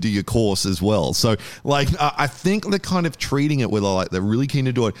keen to do your course as well. So like I think they're kind of treating it with like they're really keen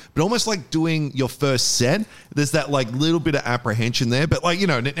to do it, but almost like doing your first set. There's that like little bit of apprehension there, but like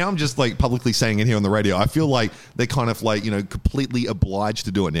now I'm just like publicly saying it here on the radio. I feel like they're kind of like completely obliged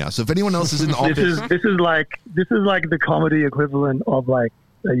to do it now. So if anyone else is in the office, this is like the comedy equivalent of like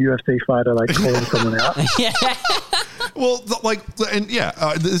a UFC fighter like calling someone out. Well,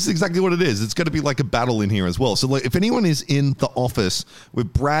 this is exactly what it is. It's going to be like a battle in here as well. So like, if anyone is in the office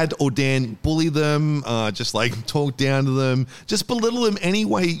with Brad or Dan, bully them, just like talk down to them, just belittle them any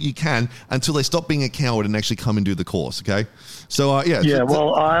way you can until they stop being a coward and actually come and do the course. Okay. So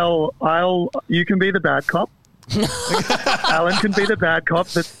Well, you can be the bad cop. Alan can be the bad cop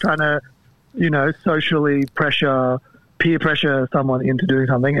that's trying to, socially peer pressure someone into doing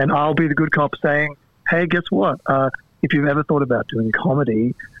something, and I'll be the good cop saying, hey, guess what? If you've ever thought about doing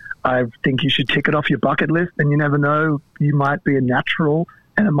comedy, I think you should tick it off your bucket list, and you never know, you might be a natural,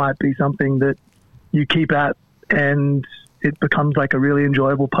 and it might be something that you keep at, and it becomes like a really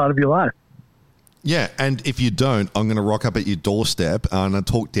enjoyable part of your life. Yeah, and if you don't, I'm going to rock up at your doorstep and I'll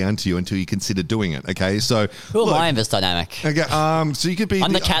talk down to you until you consider doing it, okay? So who am I in this dynamic? Okay, so you could be...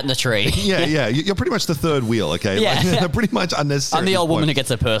 I'm the cat in the tree. Yeah, you're pretty much the third wheel, okay? Yeah. Like, pretty much unnecessary. I'm the old woman who gets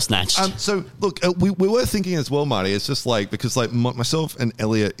her purse snatched. So, look, we were thinking as well, Marty, it's just like, because like myself and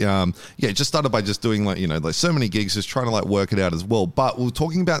Elliot, just started by just doing like, like so many gigs, just trying to like work it out as well. But we were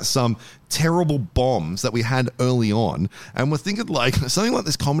talking about some terrible bombs that we had early on, and we're thinking like something like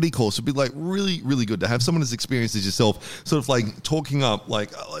this comedy course would be like really, really good to have someone as experienced as yourself sort of like talking up, like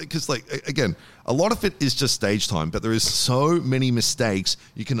because like again, a lot of it is just stage time, but there is so many mistakes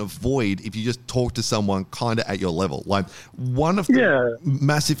you can avoid if you just talk to someone kind of at your level. Like one of the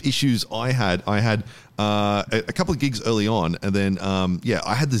massive issues I had a couple of gigs early on, and then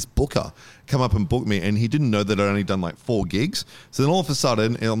I had this booker come up and book me, and he didn't know that I'd only done like 4 gigs. So then all of a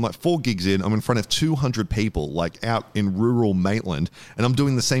sudden, I'm like 4 gigs in, I'm in front of 200 people, like out in rural Maitland, and I'm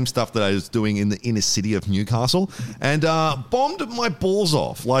doing the same stuff that I was doing in the inner city of Newcastle, and bombed my balls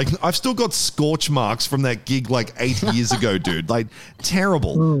off. Like I've still got scorch marks from that gig like 8 years ago, dude. Like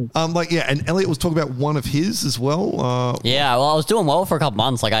terrible. And Elliot was talking about one of his as well. Well, I was doing well for a couple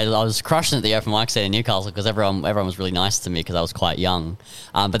months. Like I was crushing at the open mic scene in Newcastle because everyone was really nice to me because I was quite young.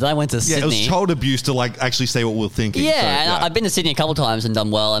 But then I went to Sydney. It was child abuse to like actually say what we're thinking. I've been to Sydney a couple of times and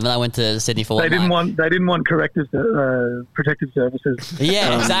done well, and then I went to Sydney for They didn't want protective services.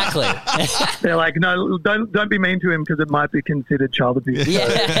 Yeah, exactly. They're like, no, don't be mean to him because it might be considered child abuse.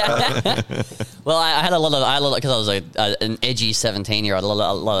 Yeah. Well, I had a lot of because I was an edgy 17-year-old, a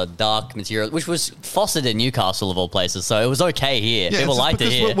lot of dark material, which was fostered in Newcastle of all places, so it was okay here. People liked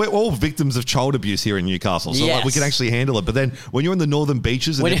it here. We're all victims of child abuse here in Newcastle, so like, we can actually handle it. But then when you're in the northern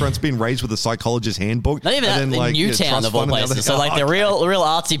beaches and everyone's been raised with a psychologist's handbook, not even that, then, in Newtown of all places. So like the real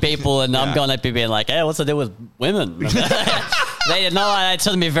artsy people, and I'm going to be being like, hey, what's the deal with women? They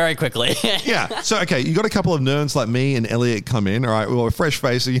told me very quickly. So okay, you got a couple of nerds like me and Elliot come in. All right, well, a fresh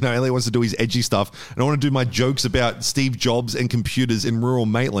face. So, Elliot wants to do his edgy stuff, and I want to do my jokes about Steve Jobs and computers in rural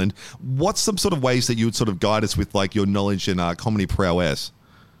Maitland. What's some sort of ways that you would sort of guide us with like your knowledge and comedy prowess?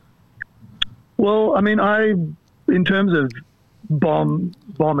 Well, I mean, in terms of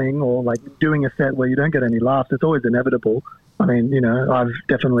bombing or like doing a set where you don't get any laughs, it's always inevitable. I mean, I've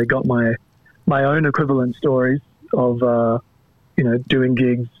definitely got my own equivalent stories of, doing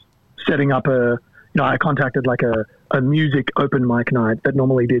gigs, setting up I contacted like a music open mic night that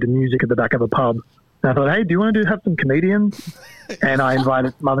normally did music at the back of a pub. And I thought, hey, do you want to have some comedians? And I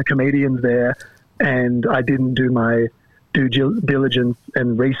invited some other comedians there, and I didn't do my due diligence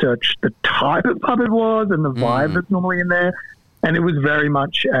and research the type of pub it was and the vibe that's normally in there. And it was very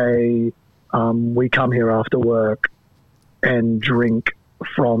much we come here after work and drink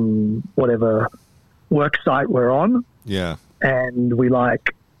from whatever work site we're on. Yeah. And we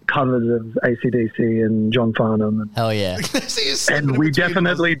like covers of AC/DC and John Farnham. Hell yeah. And we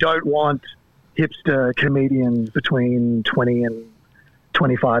definitely don't want hipster comedians between 20 and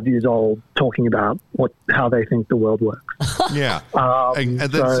 25 years old talking about how they think the world works. Yeah. And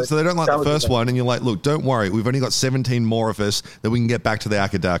then, so they don't like the first one, and you're like, look, don't worry. We've only got 17 more of us that we can get back to the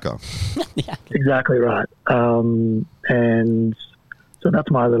Akadaka. Yeah. Exactly right. And so that's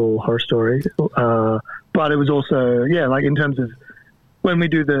my little horror story. But it was also, like in terms of when we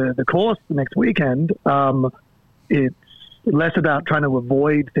do the course the next weekend, it's less about trying to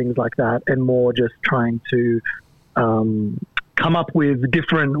avoid things like that and more just trying to come up with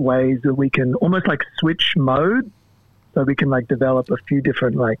different ways that we can almost like switch modes, so we can like develop a few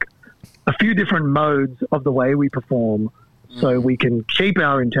different modes of the way we perform, so we can keep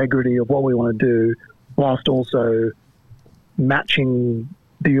our integrity of what we want to do whilst also matching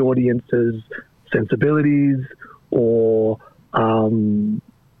the audience's sensibilities or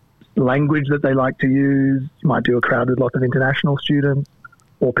language that they like to use. You might do a crowd with lots of international students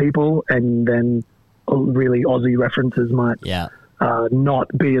or people, and then really Aussie references might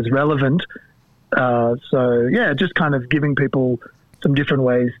not be as relevant. Just kind of giving people some different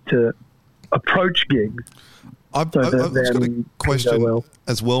ways to approach gigs. I've got a question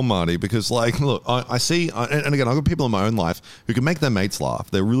as well, Marty, because like, look, I see, and again, I've got people in my own life who can make their mates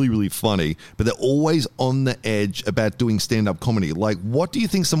laugh. They're really, really funny, but they're always on the edge about doing stand-up comedy. Like, what do you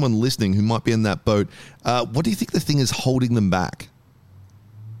think someone listening who might be in that boat, what do you think the thing is holding them back?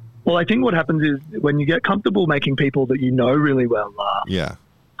 Well, I think what happens is when you get comfortable making people that you know really well laugh. Yeah.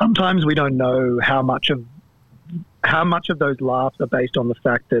 Sometimes we don't know how much of those laughs are based on the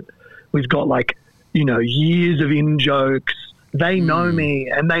fact that we've got like, years of in-jokes. They know me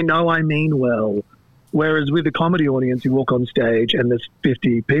and they know I mean well. Whereas with a comedy audience, you walk on stage and there's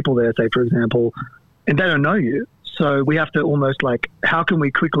 50 people there, say, for example, and they don't know you. So we have to almost like, how can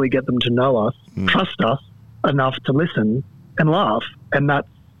we quickly get them to know us, trust us enough to listen and laugh? And that's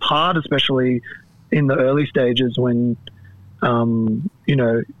hard, especially in the early stages when,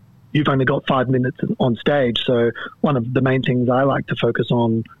 you've only got 5 minutes on stage. So one of the main things I like to focus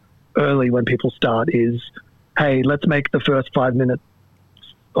on early when people start is, hey, let's make the first 5 minutes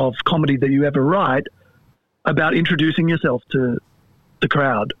of comedy that you ever write about introducing yourself to the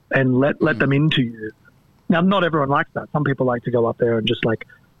crowd and let them into you. Now, not everyone likes that. Some people like to go up there and just like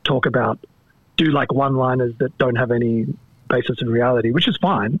do like one-liners that don't have any basis of reality, which is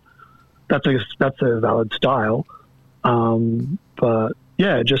fine. that's a valid style. But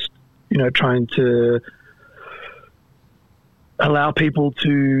yeah, just, trying to allow people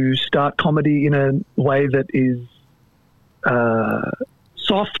to start comedy in a way that is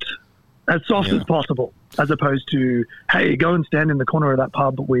soft as possible, as opposed to, hey, go and stand in the corner of that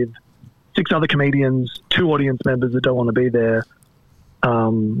pub with 6 other comedians, 2 audience members that don't want to be there.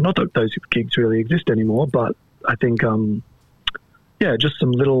 Not that those gigs really exist anymore, but I think, just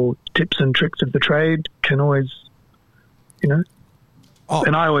some little tips and tricks of the trade can always, Oh.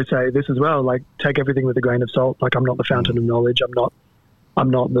 And I always say this as well, like, take everything with a grain of salt. Like, I'm not the fountain of knowledge. I'm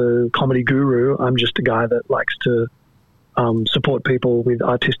not the comedy guru. I'm just a guy that likes to support people with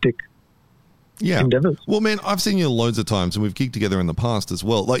artistic endeavors. Well, man, I've seen you loads of times, and we've gigged together in the past as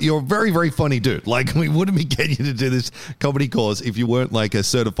well. Like, you're a very, very funny dude. Like, we wouldn't be getting you to do this comedy course if you weren't like a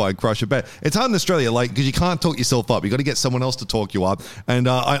certified crusher. But it's hard in Australia, like, because you can't talk yourself up. You got to get someone else to talk you up. And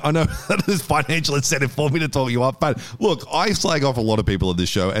I know there's financial incentive for me to talk you up. But look, I slag off a lot of people on this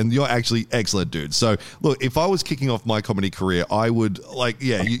show, and you're actually excellent, dude. So look, if I was kicking off my comedy career, I would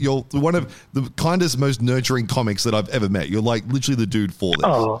you're one of the kindest, most nurturing comics that I've ever met. You're like literally the dude for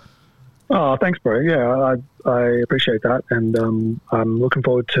this. Oh, thanks, bro. Yeah, I appreciate that. And I'm looking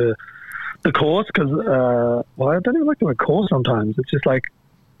forward to the course because, I don't even like the word course sometimes. It's just like,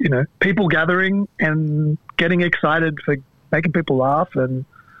 people gathering and getting excited for making people laugh and,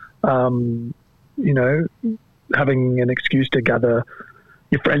 having an excuse to gather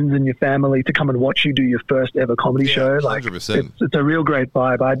your friends and your family to come and watch you do your first ever comedy show. Like, 100%. It's a real great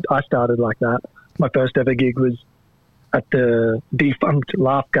vibe. I started like that. My first ever gig was at the defunct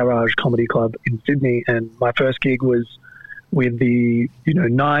Laugh Garage Comedy Club in Sydney, and my first gig was with the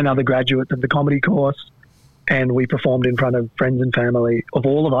 9 other graduates of the comedy course, and we performed in front of friends and family of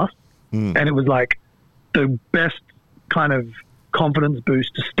all of us, and it was like the best kind of confidence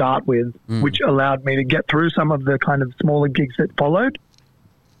boost to start with, which allowed me to get through some of the kind of smaller gigs that followed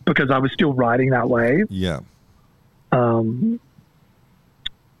because I was still riding that wave. Yeah.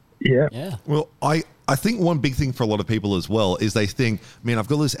 Yeah. Well, I think one big thing for a lot of people as well is they think, man, I've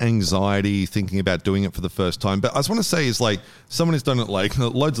got this anxiety thinking about doing it for the first time. But I just want to say is like someone who's done it like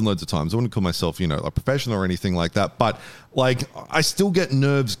loads and loads of times. I wouldn't call myself, a professional or anything like that. But like I still get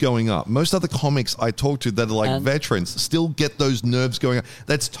nerves going up. Most other comics I talk to that are like veterans still get those nerves going up.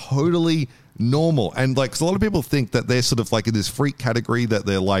 That's totally normal. And like, 'cause a lot of people think that they're sort of like in this freak category that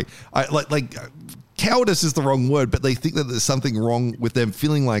they're like cowardice is the wrong word, but they think that there's something wrong with them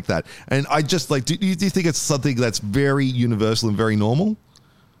feeling like that. And I just like, do you think it's something that's very universal and very normal?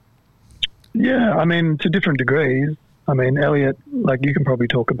 Yeah, I mean, to different degrees. I mean, Elliot, like you can probably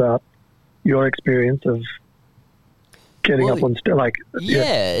talk about your experience of getting up on stage. Like,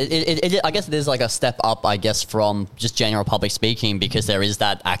 I guess there's like a step up, I guess, from just general public speaking because there is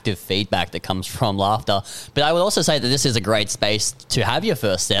that active feedback that comes from laughter. But I would also say that this is a great space to have your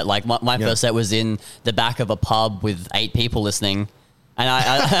first set. Like my first set was in the back of a pub with 8 people listening, and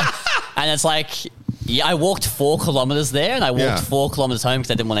I and it's like. Yeah, I walked 4 kilometers there, and I walked 4 kilometers home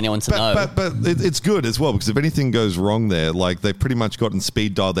because I didn't want anyone to know. But it's good as well because if anything goes wrong there, like they've pretty much gotten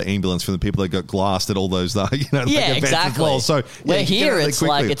speed dialed the ambulance from the people that got glassed at all those, events as well. So we're here. It's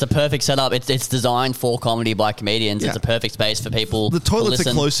like it's a perfect setup. It's designed for comedy by comedians. Yeah. It's a perfect space for people. The toilets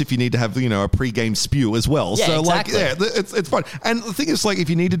are close if you need to have a pre-game spew as well. Yeah, so exactly. It's fine. And the thing is, like, if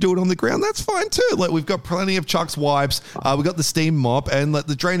you need to do it on the ground, that's fine too. Like we've got plenty of Chuck's wipes. We got the steam mop, and like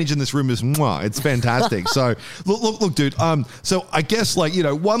the drainage in this room is it's fantastic. So. Look, dude. So I guess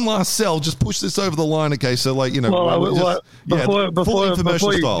one last sell, just push this over the line, okay? So before you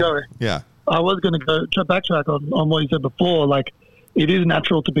go, yeah. I was going to go backtrack on what you said before. Like, it is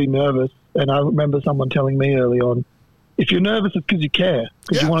natural to be nervous, and I remember someone telling me early on, if you're nervous, it's because you care,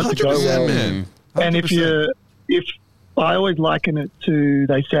 because you want it to go well. Man. And if I always liken it to,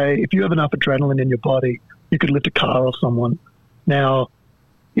 they say, if you have enough adrenaline in your body, you could lift a car off someone. Now,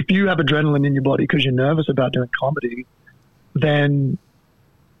 if you have adrenaline in your body because you're nervous about doing comedy, then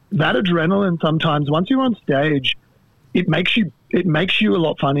that adrenaline sometimes, once you're on stage, it makes you a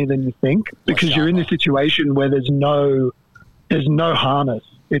lot funnier than you think because you're in this situation where there's no harness.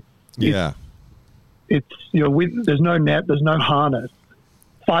 There's no net, there's no harness.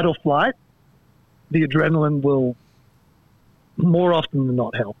 Fight or flight, the adrenaline will more often than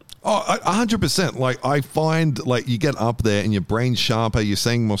not help. Oh, 100%. Like I find like you get up there and your brain's sharper, you're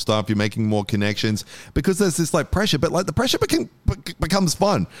saying more stuff, you're making more connections because there's this like pressure, but like the pressure becomes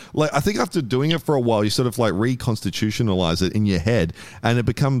fun. Like I think after doing it for a while, you sort of like reconstitutionalize it in your head and it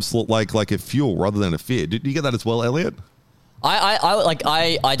becomes like a fuel rather than a fear. Do you get that as well, Elliot?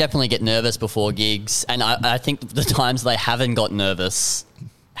 I definitely get nervous before gigs, and I think the times that I haven't got nervous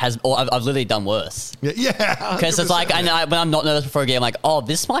I've literally done worse. Yeah. Because it's like, when I'm not nervous before a game, I'm like, oh,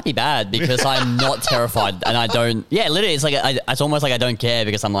 this might be bad because I'm not terrified and I don't. Yeah, literally, it's like it's almost like I don't care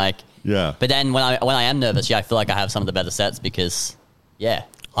because I'm like. Yeah. But then when I am nervous, I feel like I have some of the better sets because, yeah,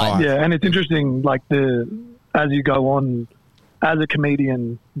 and it's interesting. Like as you go on, as a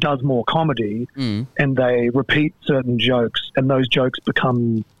comedian does more comedy, and they repeat certain jokes, and those jokes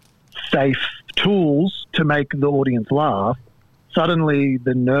become safe tools to make the audience laugh. Suddenly,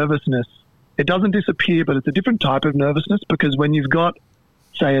 the nervousness, it doesn't disappear, but it's a different type of nervousness because when you've got,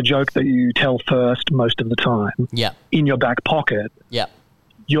 say, a joke that you tell first most of the time in your back pocket,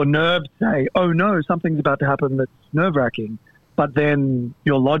 your nerves say, oh, no, something's about to happen that's nerve-wracking. But then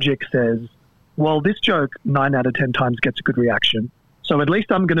your logic says, well, this joke 9 out of 10 times gets a good reaction. So at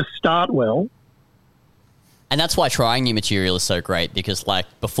least I'm going to start well. And that's why trying new material is so great because, like,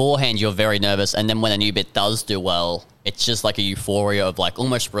 beforehand you're very nervous and then when a new bit does do well, it's just like a euphoria of, like,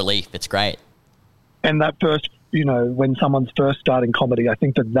 almost relief. It's great. And that first, when someone's first starting comedy, I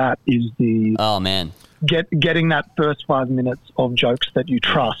think that is the... Oh, man. Getting that first 5 minutes of jokes that you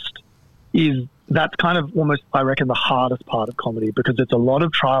trust that's kind of almost, I reckon, the hardest part of comedy because it's a lot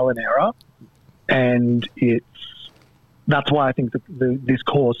of trial and error and that's why I think this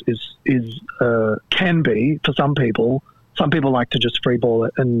course can be for some people. Some people like to just freeball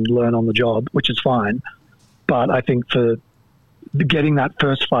it and learn on the job, which is fine. But I think for getting that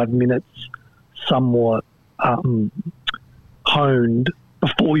first 5 minutes somewhat honed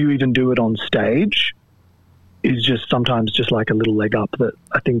before you even do it on stage is just sometimes just like a little leg up that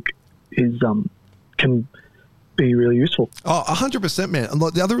I think is can be really useful. Oh, 100%, man. And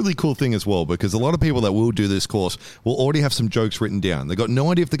the other really cool thing as well, because a lot of people that will do this course will already have some jokes written down. They've got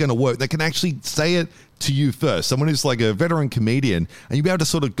no idea if they're going to work. They can actually say it to you first. Someone who's like a veteran comedian, and you'll be able to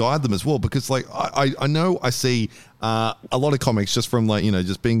sort of guide them as well. Because like I know I see a lot of comics just from like,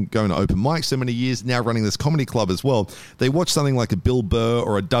 just going to open mics so many years, now running this comedy club as well. They watch something like a Bill Burr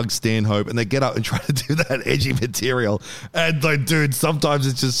or a Doug Stanhope and they get up and try to do that edgy material. And like, dude, sometimes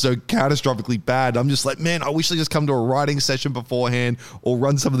it's just so catastrophically bad. I'm just like, man, I wish they just come to a writing session beforehand or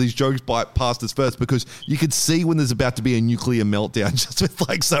run some of these jokes past us first, because you could see when there's about to be a nuclear meltdown just with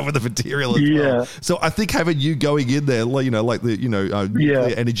like some of the material as well. So I think having you going in there, like the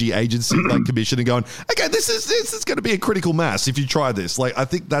nuclear energy agency like commission and going, okay, this is going to be a critical mass if you try this. Like, I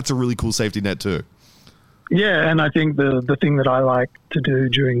think that's a really cool safety net too. Yeah, and I think the thing that I like to do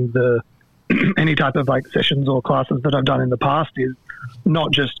during the any type of like sessions or classes that I've done in the past is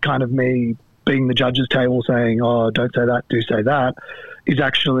not just kind of me being the judge's table saying, oh, don't say that, do say that, is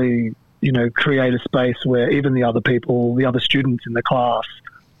actually, create a space where even the other people, the other students in the class,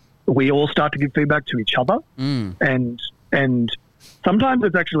 we all start to give feedback to each other. And sometimes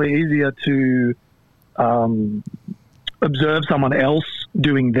it's actually easier to observe someone else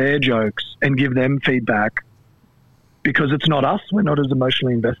doing their jokes and give them feedback because it's not us. We're not as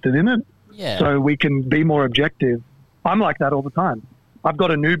emotionally invested in it. Yeah. So we can be more objective. I'm like that all the time. I've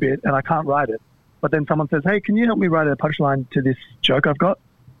got a new bit and I can't write it. But then someone says, hey, can you help me write a punchline to this joke I've got?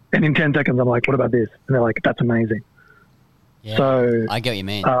 And in 10 seconds, I'm like, what about this? And they're like, that's amazing. Yeah, so I get what you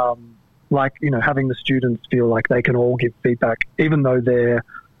mean. Having the students feel like they can all give feedback, even though they're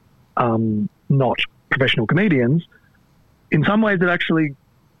not professional comedians, in some ways it actually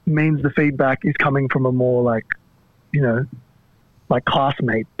means the feedback is coming from a more like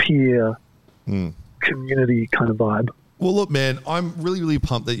classmate, peer, community kind of vibe. Well, look, man, I'm really, really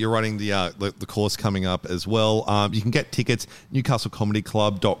pumped that you're running the course coming up as well. You can get tickets,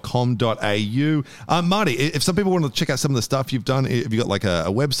 newcastlecomedyclub.com.au. Marty, if some people want to check out some of the stuff you've done, have you got like a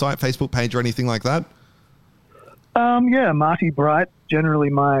website, Facebook page or anything like that? Marty Bright. Generally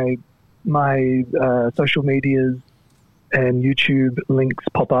my social medias and YouTube links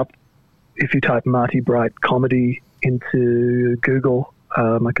pop up. If you type Marty Bright Comedy into Google,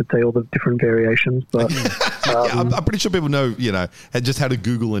 I could say all the different variations, but I'm pretty sure people know, just how to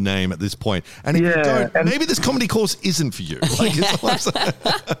Google a name at this point. And if you don't, maybe this comedy course isn't for you.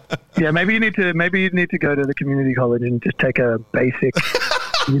 Maybe you need to go to the community college and just take a basic,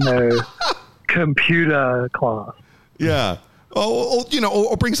 computer class. Yeah. Or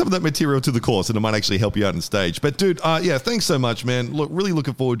bring some of that material to the course and it might actually help you out on stage. But dude, thanks so much, man. Look, really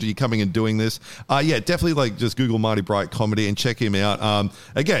looking forward to you coming and doing this. Definitely just Google Marty Bright Comedy and check him out.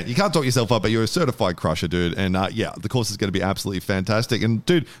 Again, you can't talk yourself up, but you're a certified crusher, dude. And the course is going to be absolutely fantastic. And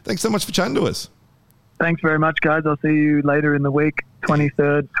dude, thanks so much for chatting to us. Thanks very much, guys. I'll see you later in the week,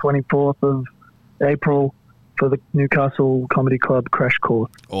 23rd, 24th of April. For the Newcastle Comedy Club crash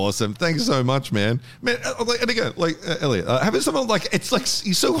course. Awesome. Thanks so much, man. And again, Elliot, having someone it's like,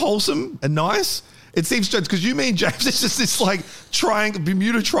 he's so wholesome and nice. It seems strange because you mean James, it's just this like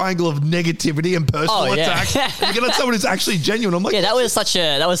Bermuda Triangle of negativity and personal attacks. You get on someone who's actually genuine. I'm like, that was such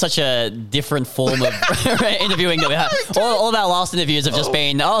a different form of interviewing that we had. All of our last interviews have just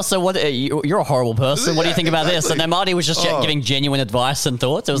been, so what? You're a horrible person. What do you think about this? And then Marty was just giving genuine advice and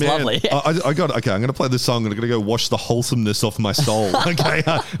thoughts. It was lovely. I got okay. I'm going to play this song and I'm going to go wash the wholesomeness off my soul. Okay,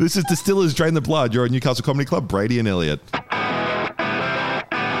 this is Distillers Drain the Blood. You're at Newcastle Comedy Club. Brady and Elliott.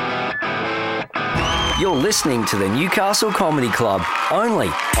 You're listening to the Newcastle Comedy Club, only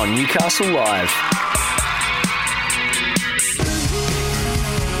on Newcastle Live.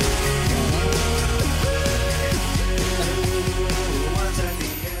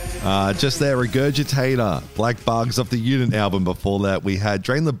 Just there, Regurgitator, Black Bugs off the Unit album. Before that, we had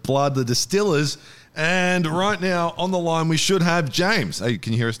Drain the Blood, the Distillers. And right now, on the line, we should have James. Hey,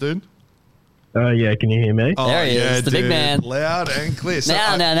 can you hear us, dude? Yeah, can you hear me? There he is, the big man. Loud and clear. So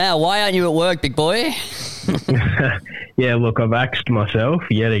now, why aren't you at work, big boy? Yeah, look, I've axed myself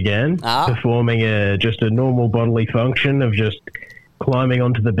yet again, performing just a normal bodily function of just climbing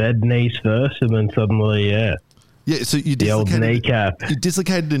onto the bed knees first, and then suddenly, Yeah, so you the old kneecap. You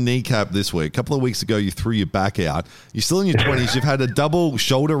dislocated a kneecap this week. A couple of weeks ago, you threw your back out. You're still in your 20s. You've had a double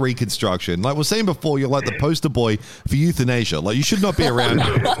shoulder reconstruction. Like we were saying before, you're like the poster boy for euthanasia. Like you should not be around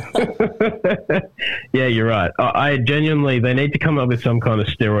here. Yeah, you're right. I genuinely, they need to come up with some kind of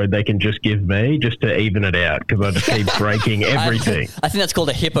steroid they can just give me just to even it out because I just keep breaking everything. I think that's called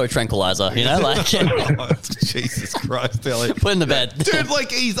a hippo tranquilizer, you know? Like, Jesus Christ, Elliot. Put in the bed. Dude,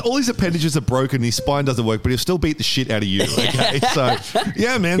 like all his appendages are broken, his spine doesn't work, but he'll still beat the shit out of you. Okay, so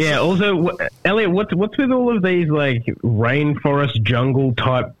yeah, man. Yeah. Also, Elliot, what's with all of these like rainforest jungle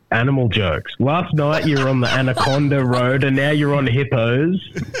type animal jokes? Last night you were on the Anaconda Road, and now you're on hippos.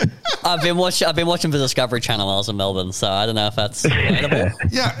 I've been watching the Discovery Channel while I was in Melbourne, so I don't know if that's relatable.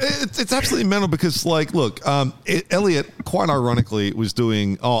 Yeah, it's absolutely mental because, like, look, Elliot, quite ironically, was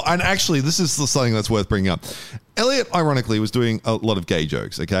doing. Oh, and actually, this is something that's worth bringing up. Elliot, ironically, was doing a lot of gay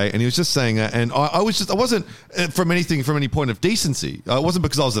jokes, okay? And he was just saying that, and I wasn't from any point of decency. It wasn't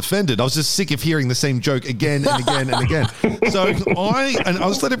because I was offended. I was just sick of hearing the same joke again and again and again. So I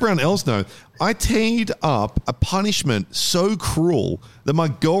was letting everyone else know, I teed up a punishment so cruel that my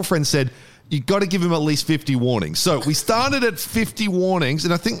girlfriend said, you got to give him at least 50 warnings. So we started at 50 warnings,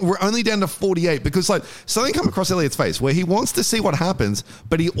 and I think we're only down to 48 because like something come across Elliot's face where he wants to see what happens,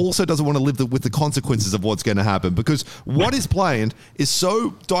 but he also doesn't want to live with the consequences of what's going to happen because what is planned is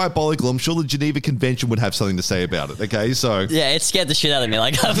so diabolical. I'm sure the Geneva Convention would have something to say about it. Okay, so yeah, it scared the shit out of me.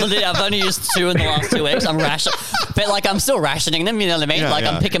 Like I've only used 2 in the last 2 weeks. I'm but like I'm still rationing them. You know what I mean? Yeah,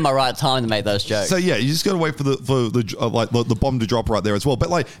 I'm picking my right time to make those jokes. So yeah, you just got to wait for the bomb to drop right there as well. But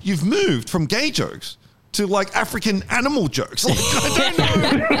like you've moved from gay jokes to like African animal jokes. Like, I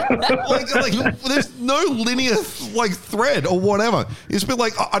don't know. like there's no linear like thread or whatever. It's been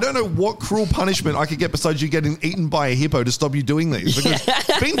like I don't know what cruel punishment I could get besides you getting eaten by a hippo to stop you doing these. Because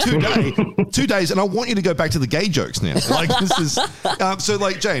it's been 2 days, and I want you to go back to the gay jokes now. Like this is so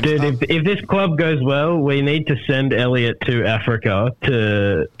like James. Dude, if this club goes well, we need to send Elliot to Africa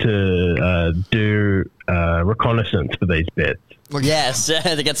to do reconnaissance for these bits. Like, yes,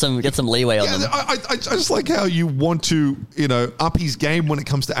 to get some leeway on them. I just like how you want to, up his game when it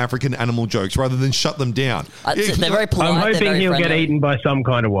comes to African animal jokes rather than shut them down. They're very polite. I'm hoping he'll get eaten by some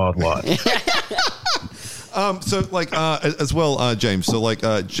kind of wildlife. So like as well, James. So like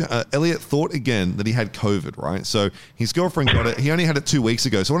Elliot thought again that he had COVID, right? So his girlfriend got it. He only had it 2 weeks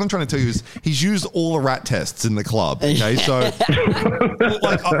ago. So what I'm trying to tell you is he's used all the rat tests in the club. Okay, so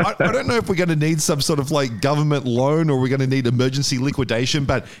like I don't know if we're going to need some sort of like government loan or we're going to need emergency liquidation,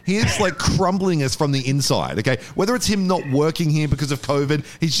 but he is like crumbling us from the inside. Okay, whether it's him not working here because of COVID,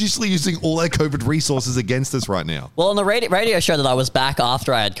 he's usually using all our COVID resources against us right now. Well, on the radio show that I was back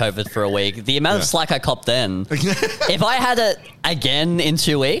after I had COVID for a week, the amount of slack I copped then. If I had it again in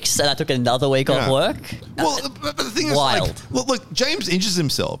 2 weeks and I took another week off work, well, but the thing is, wild. like, look, James injures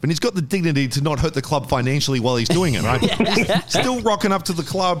himself, and he's got the dignity to not hurt the club financially while he's doing it. Right? He's still rocking up to the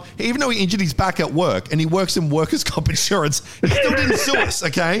club, even though he injured his back at work, and he works in workers' comp insurance. He still didn't sue us,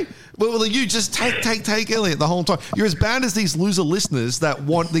 okay? Well, you just take Elliot the whole time. You're as bad as these loser listeners that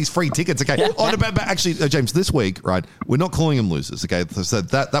want these free tickets, okay? But actually, James, this week, right, we're not calling them losers, okay? So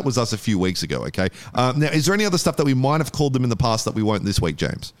that was us a few weeks ago, okay? Now, is there any other stuff that we might have called them in the past that we won't this week,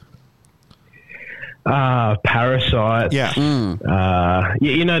 James? Parasite. Yeah.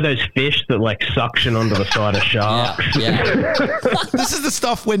 You know those fish that like suction onto the side of sharks? Yeah. This is the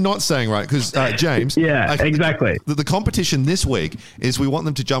stuff we're not saying, right? Because, James. Yeah, exactly. The competition this week is we want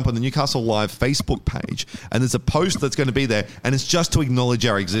them to jump on the Newcastle Live Facebook page, and there's a post that's going to be there, and it's just to acknowledge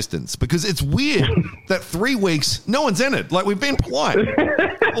our existence. Because it's weird that 3 weeks, no one's in it. Like, we've been polite.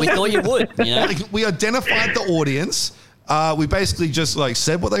 We thought you would. You know? Like, we identified the audience. We basically just like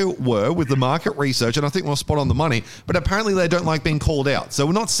said what they were with the market research, and I think we're spot on the money. But apparently they don't like being called out, so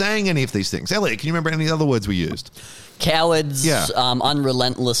we're not saying any of these things. Elliot, can you remember any other words we used? Cowards,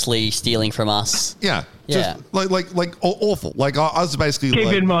 unrelentlessly stealing from us. Yeah. Yeah. Just like awful. Like I was basically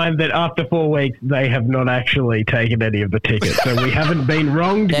Keep in mind that after 4 weeks, they have not actually taken any of the tickets. So we haven't been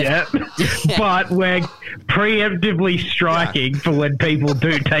wronged yet, but we're preemptively striking for when people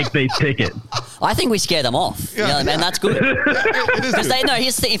do take these tickets. I think we scare them off. And that's good. Because they know,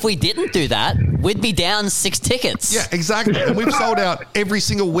 here's the thing, if we didn't do that, we'd be down 6 tickets. Yeah, exactly. And we've sold out every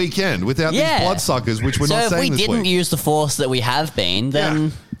single weekend without these bloodsuckers, which we're not saying this week. So if we didn't use the force that we have been, then... Yeah.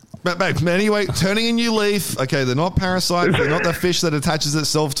 But anyway, turning a new leaf. Okay, they're not parasites. They're not the fish that attaches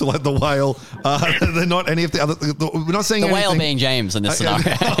itself to like the whale. They're not any of the other. We're not saying the anything. whale being James in this scenario.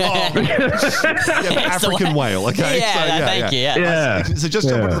 African whale. Okay, thank you. Yeah. So just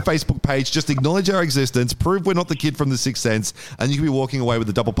jump onto the Facebook page. Just acknowledge our existence. Prove we're not the kid from The Sixth Sense, and you can be walking away with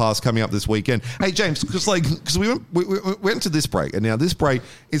the double pass coming up this weekend. Hey James, because we went to this break, and now this break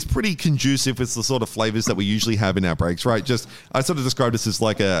is pretty conducive with the sort of flavors that we usually have in our breaks, right? Just I sort of described this as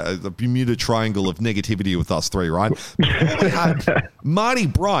like a Bermuda Triangle of negativity with us three, right? We had Marty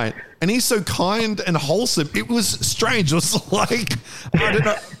Bright, and he's so kind and wholesome. It was strange. It was like, I don't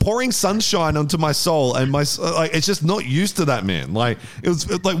know, pouring sunshine onto my soul, and it's just not used to that man. Like, it was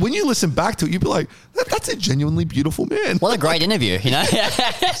like when you listen back to it, you'd be like, that's a genuinely beautiful man. What a great interview, you know?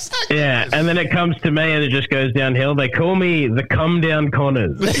 Yeah, and then it comes to me and it just goes downhill. They call me the Come Down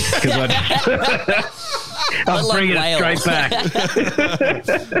Connors because I'm bringing it straight back.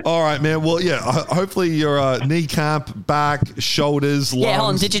 All right, man. Well, yeah, hopefully your kneecap, back, shoulders, lungs. Yeah, hold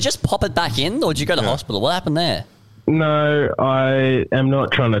on. Did you just pop it back in, or did you go to hospital? What happened there? No, I am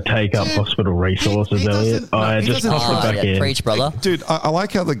not trying to take up hospital resources, Elliot. I just popped it back in. Preach, brother. Dude, I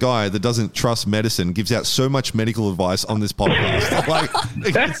like how the guy that doesn't trust medicine gives out so much medical advice on this podcast.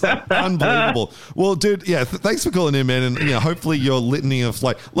 It's unbelievable. Well, dude, yeah, thanks for calling in, man. And hopefully your litany of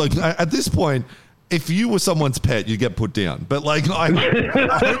look, at this point, if you were someone's pet, you'd get put down. But I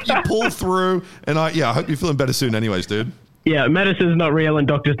hope you pull through, and I hope you're feeling better soon anyways, dude. Yeah, medicine's not real and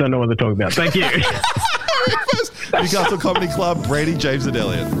doctors don't know what they're talking about. Thank you. Newcastle Comedy Club, Brady, James and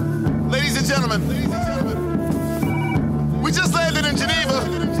Elliott. Ladies and gentlemen, we just landed in Geneva.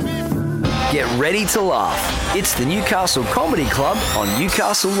 Get ready to laugh. It's the Newcastle Comedy Club on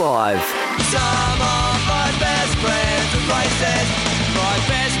Newcastle Live. Some of my best friends are racist. My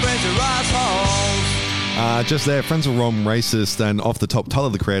best friends are assholes. Just there, Friends of Rom Racist, and off the top, Tyler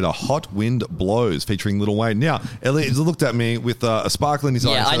the Creator, Hot Wind Blows, featuring Lil Wayne. Now, Elliot looked at me with a sparkle in his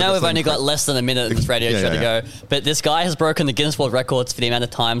eye. Yeah, I know we've only got less than a minute of this radio show to go, but this guy has broken the Guinness World Records for the amount of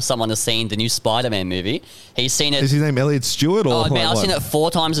time someone has seen the new Spider-Man movie. He's seen it... Is his name Elliot Stewart? Or man, I've seen it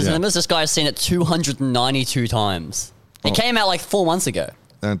 4 times in cinemas. This guy has seen it 292 times. It came out like 4 months ago.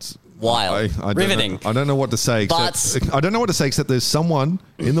 That's... wild. Riveting. I don't know what to say. I don't know what to say except there's someone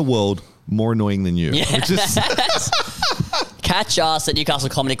in the world more annoying than you. Yeah. Catch us at Newcastle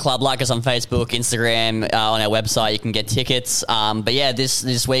Comedy Club. Like us on Facebook, Instagram, on our website. You can get tickets. But yeah,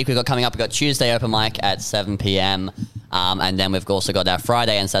 this week we've got coming up, we've got Tuesday open mic at 7 p.m. And then we've also got our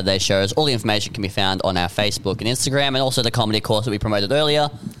Friday and Saturday shows. All the information can be found on our Facebook and Instagram, and also the comedy course that we promoted earlier.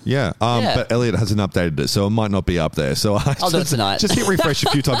 Yeah. But Elliot hasn't updated it, so it might not be up there. So I'll do it tonight. Just hit refresh a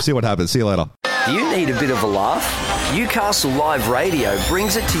few times, see what happens. See you later. Do you need a bit of a laugh? Newcastle Live Radio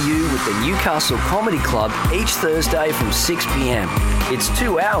brings it to you with the Newcastle Comedy Club each Thursday from 6 p.m. It's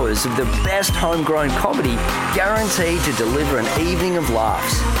 2 hours of the best homegrown comedy guaranteed to deliver an evening of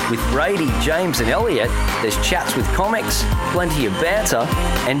laughs. With Brady, James and Elliott, there's chats with comics, plenty of banter,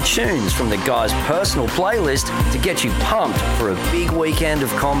 and tunes from the guys' personal playlist to get you pumped for a big weekend of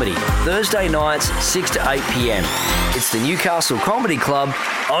comedy. Thursday nights, 6 to 8 p.m. It's the Newcastle Comedy Club,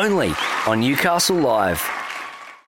 only on Newcastle Live.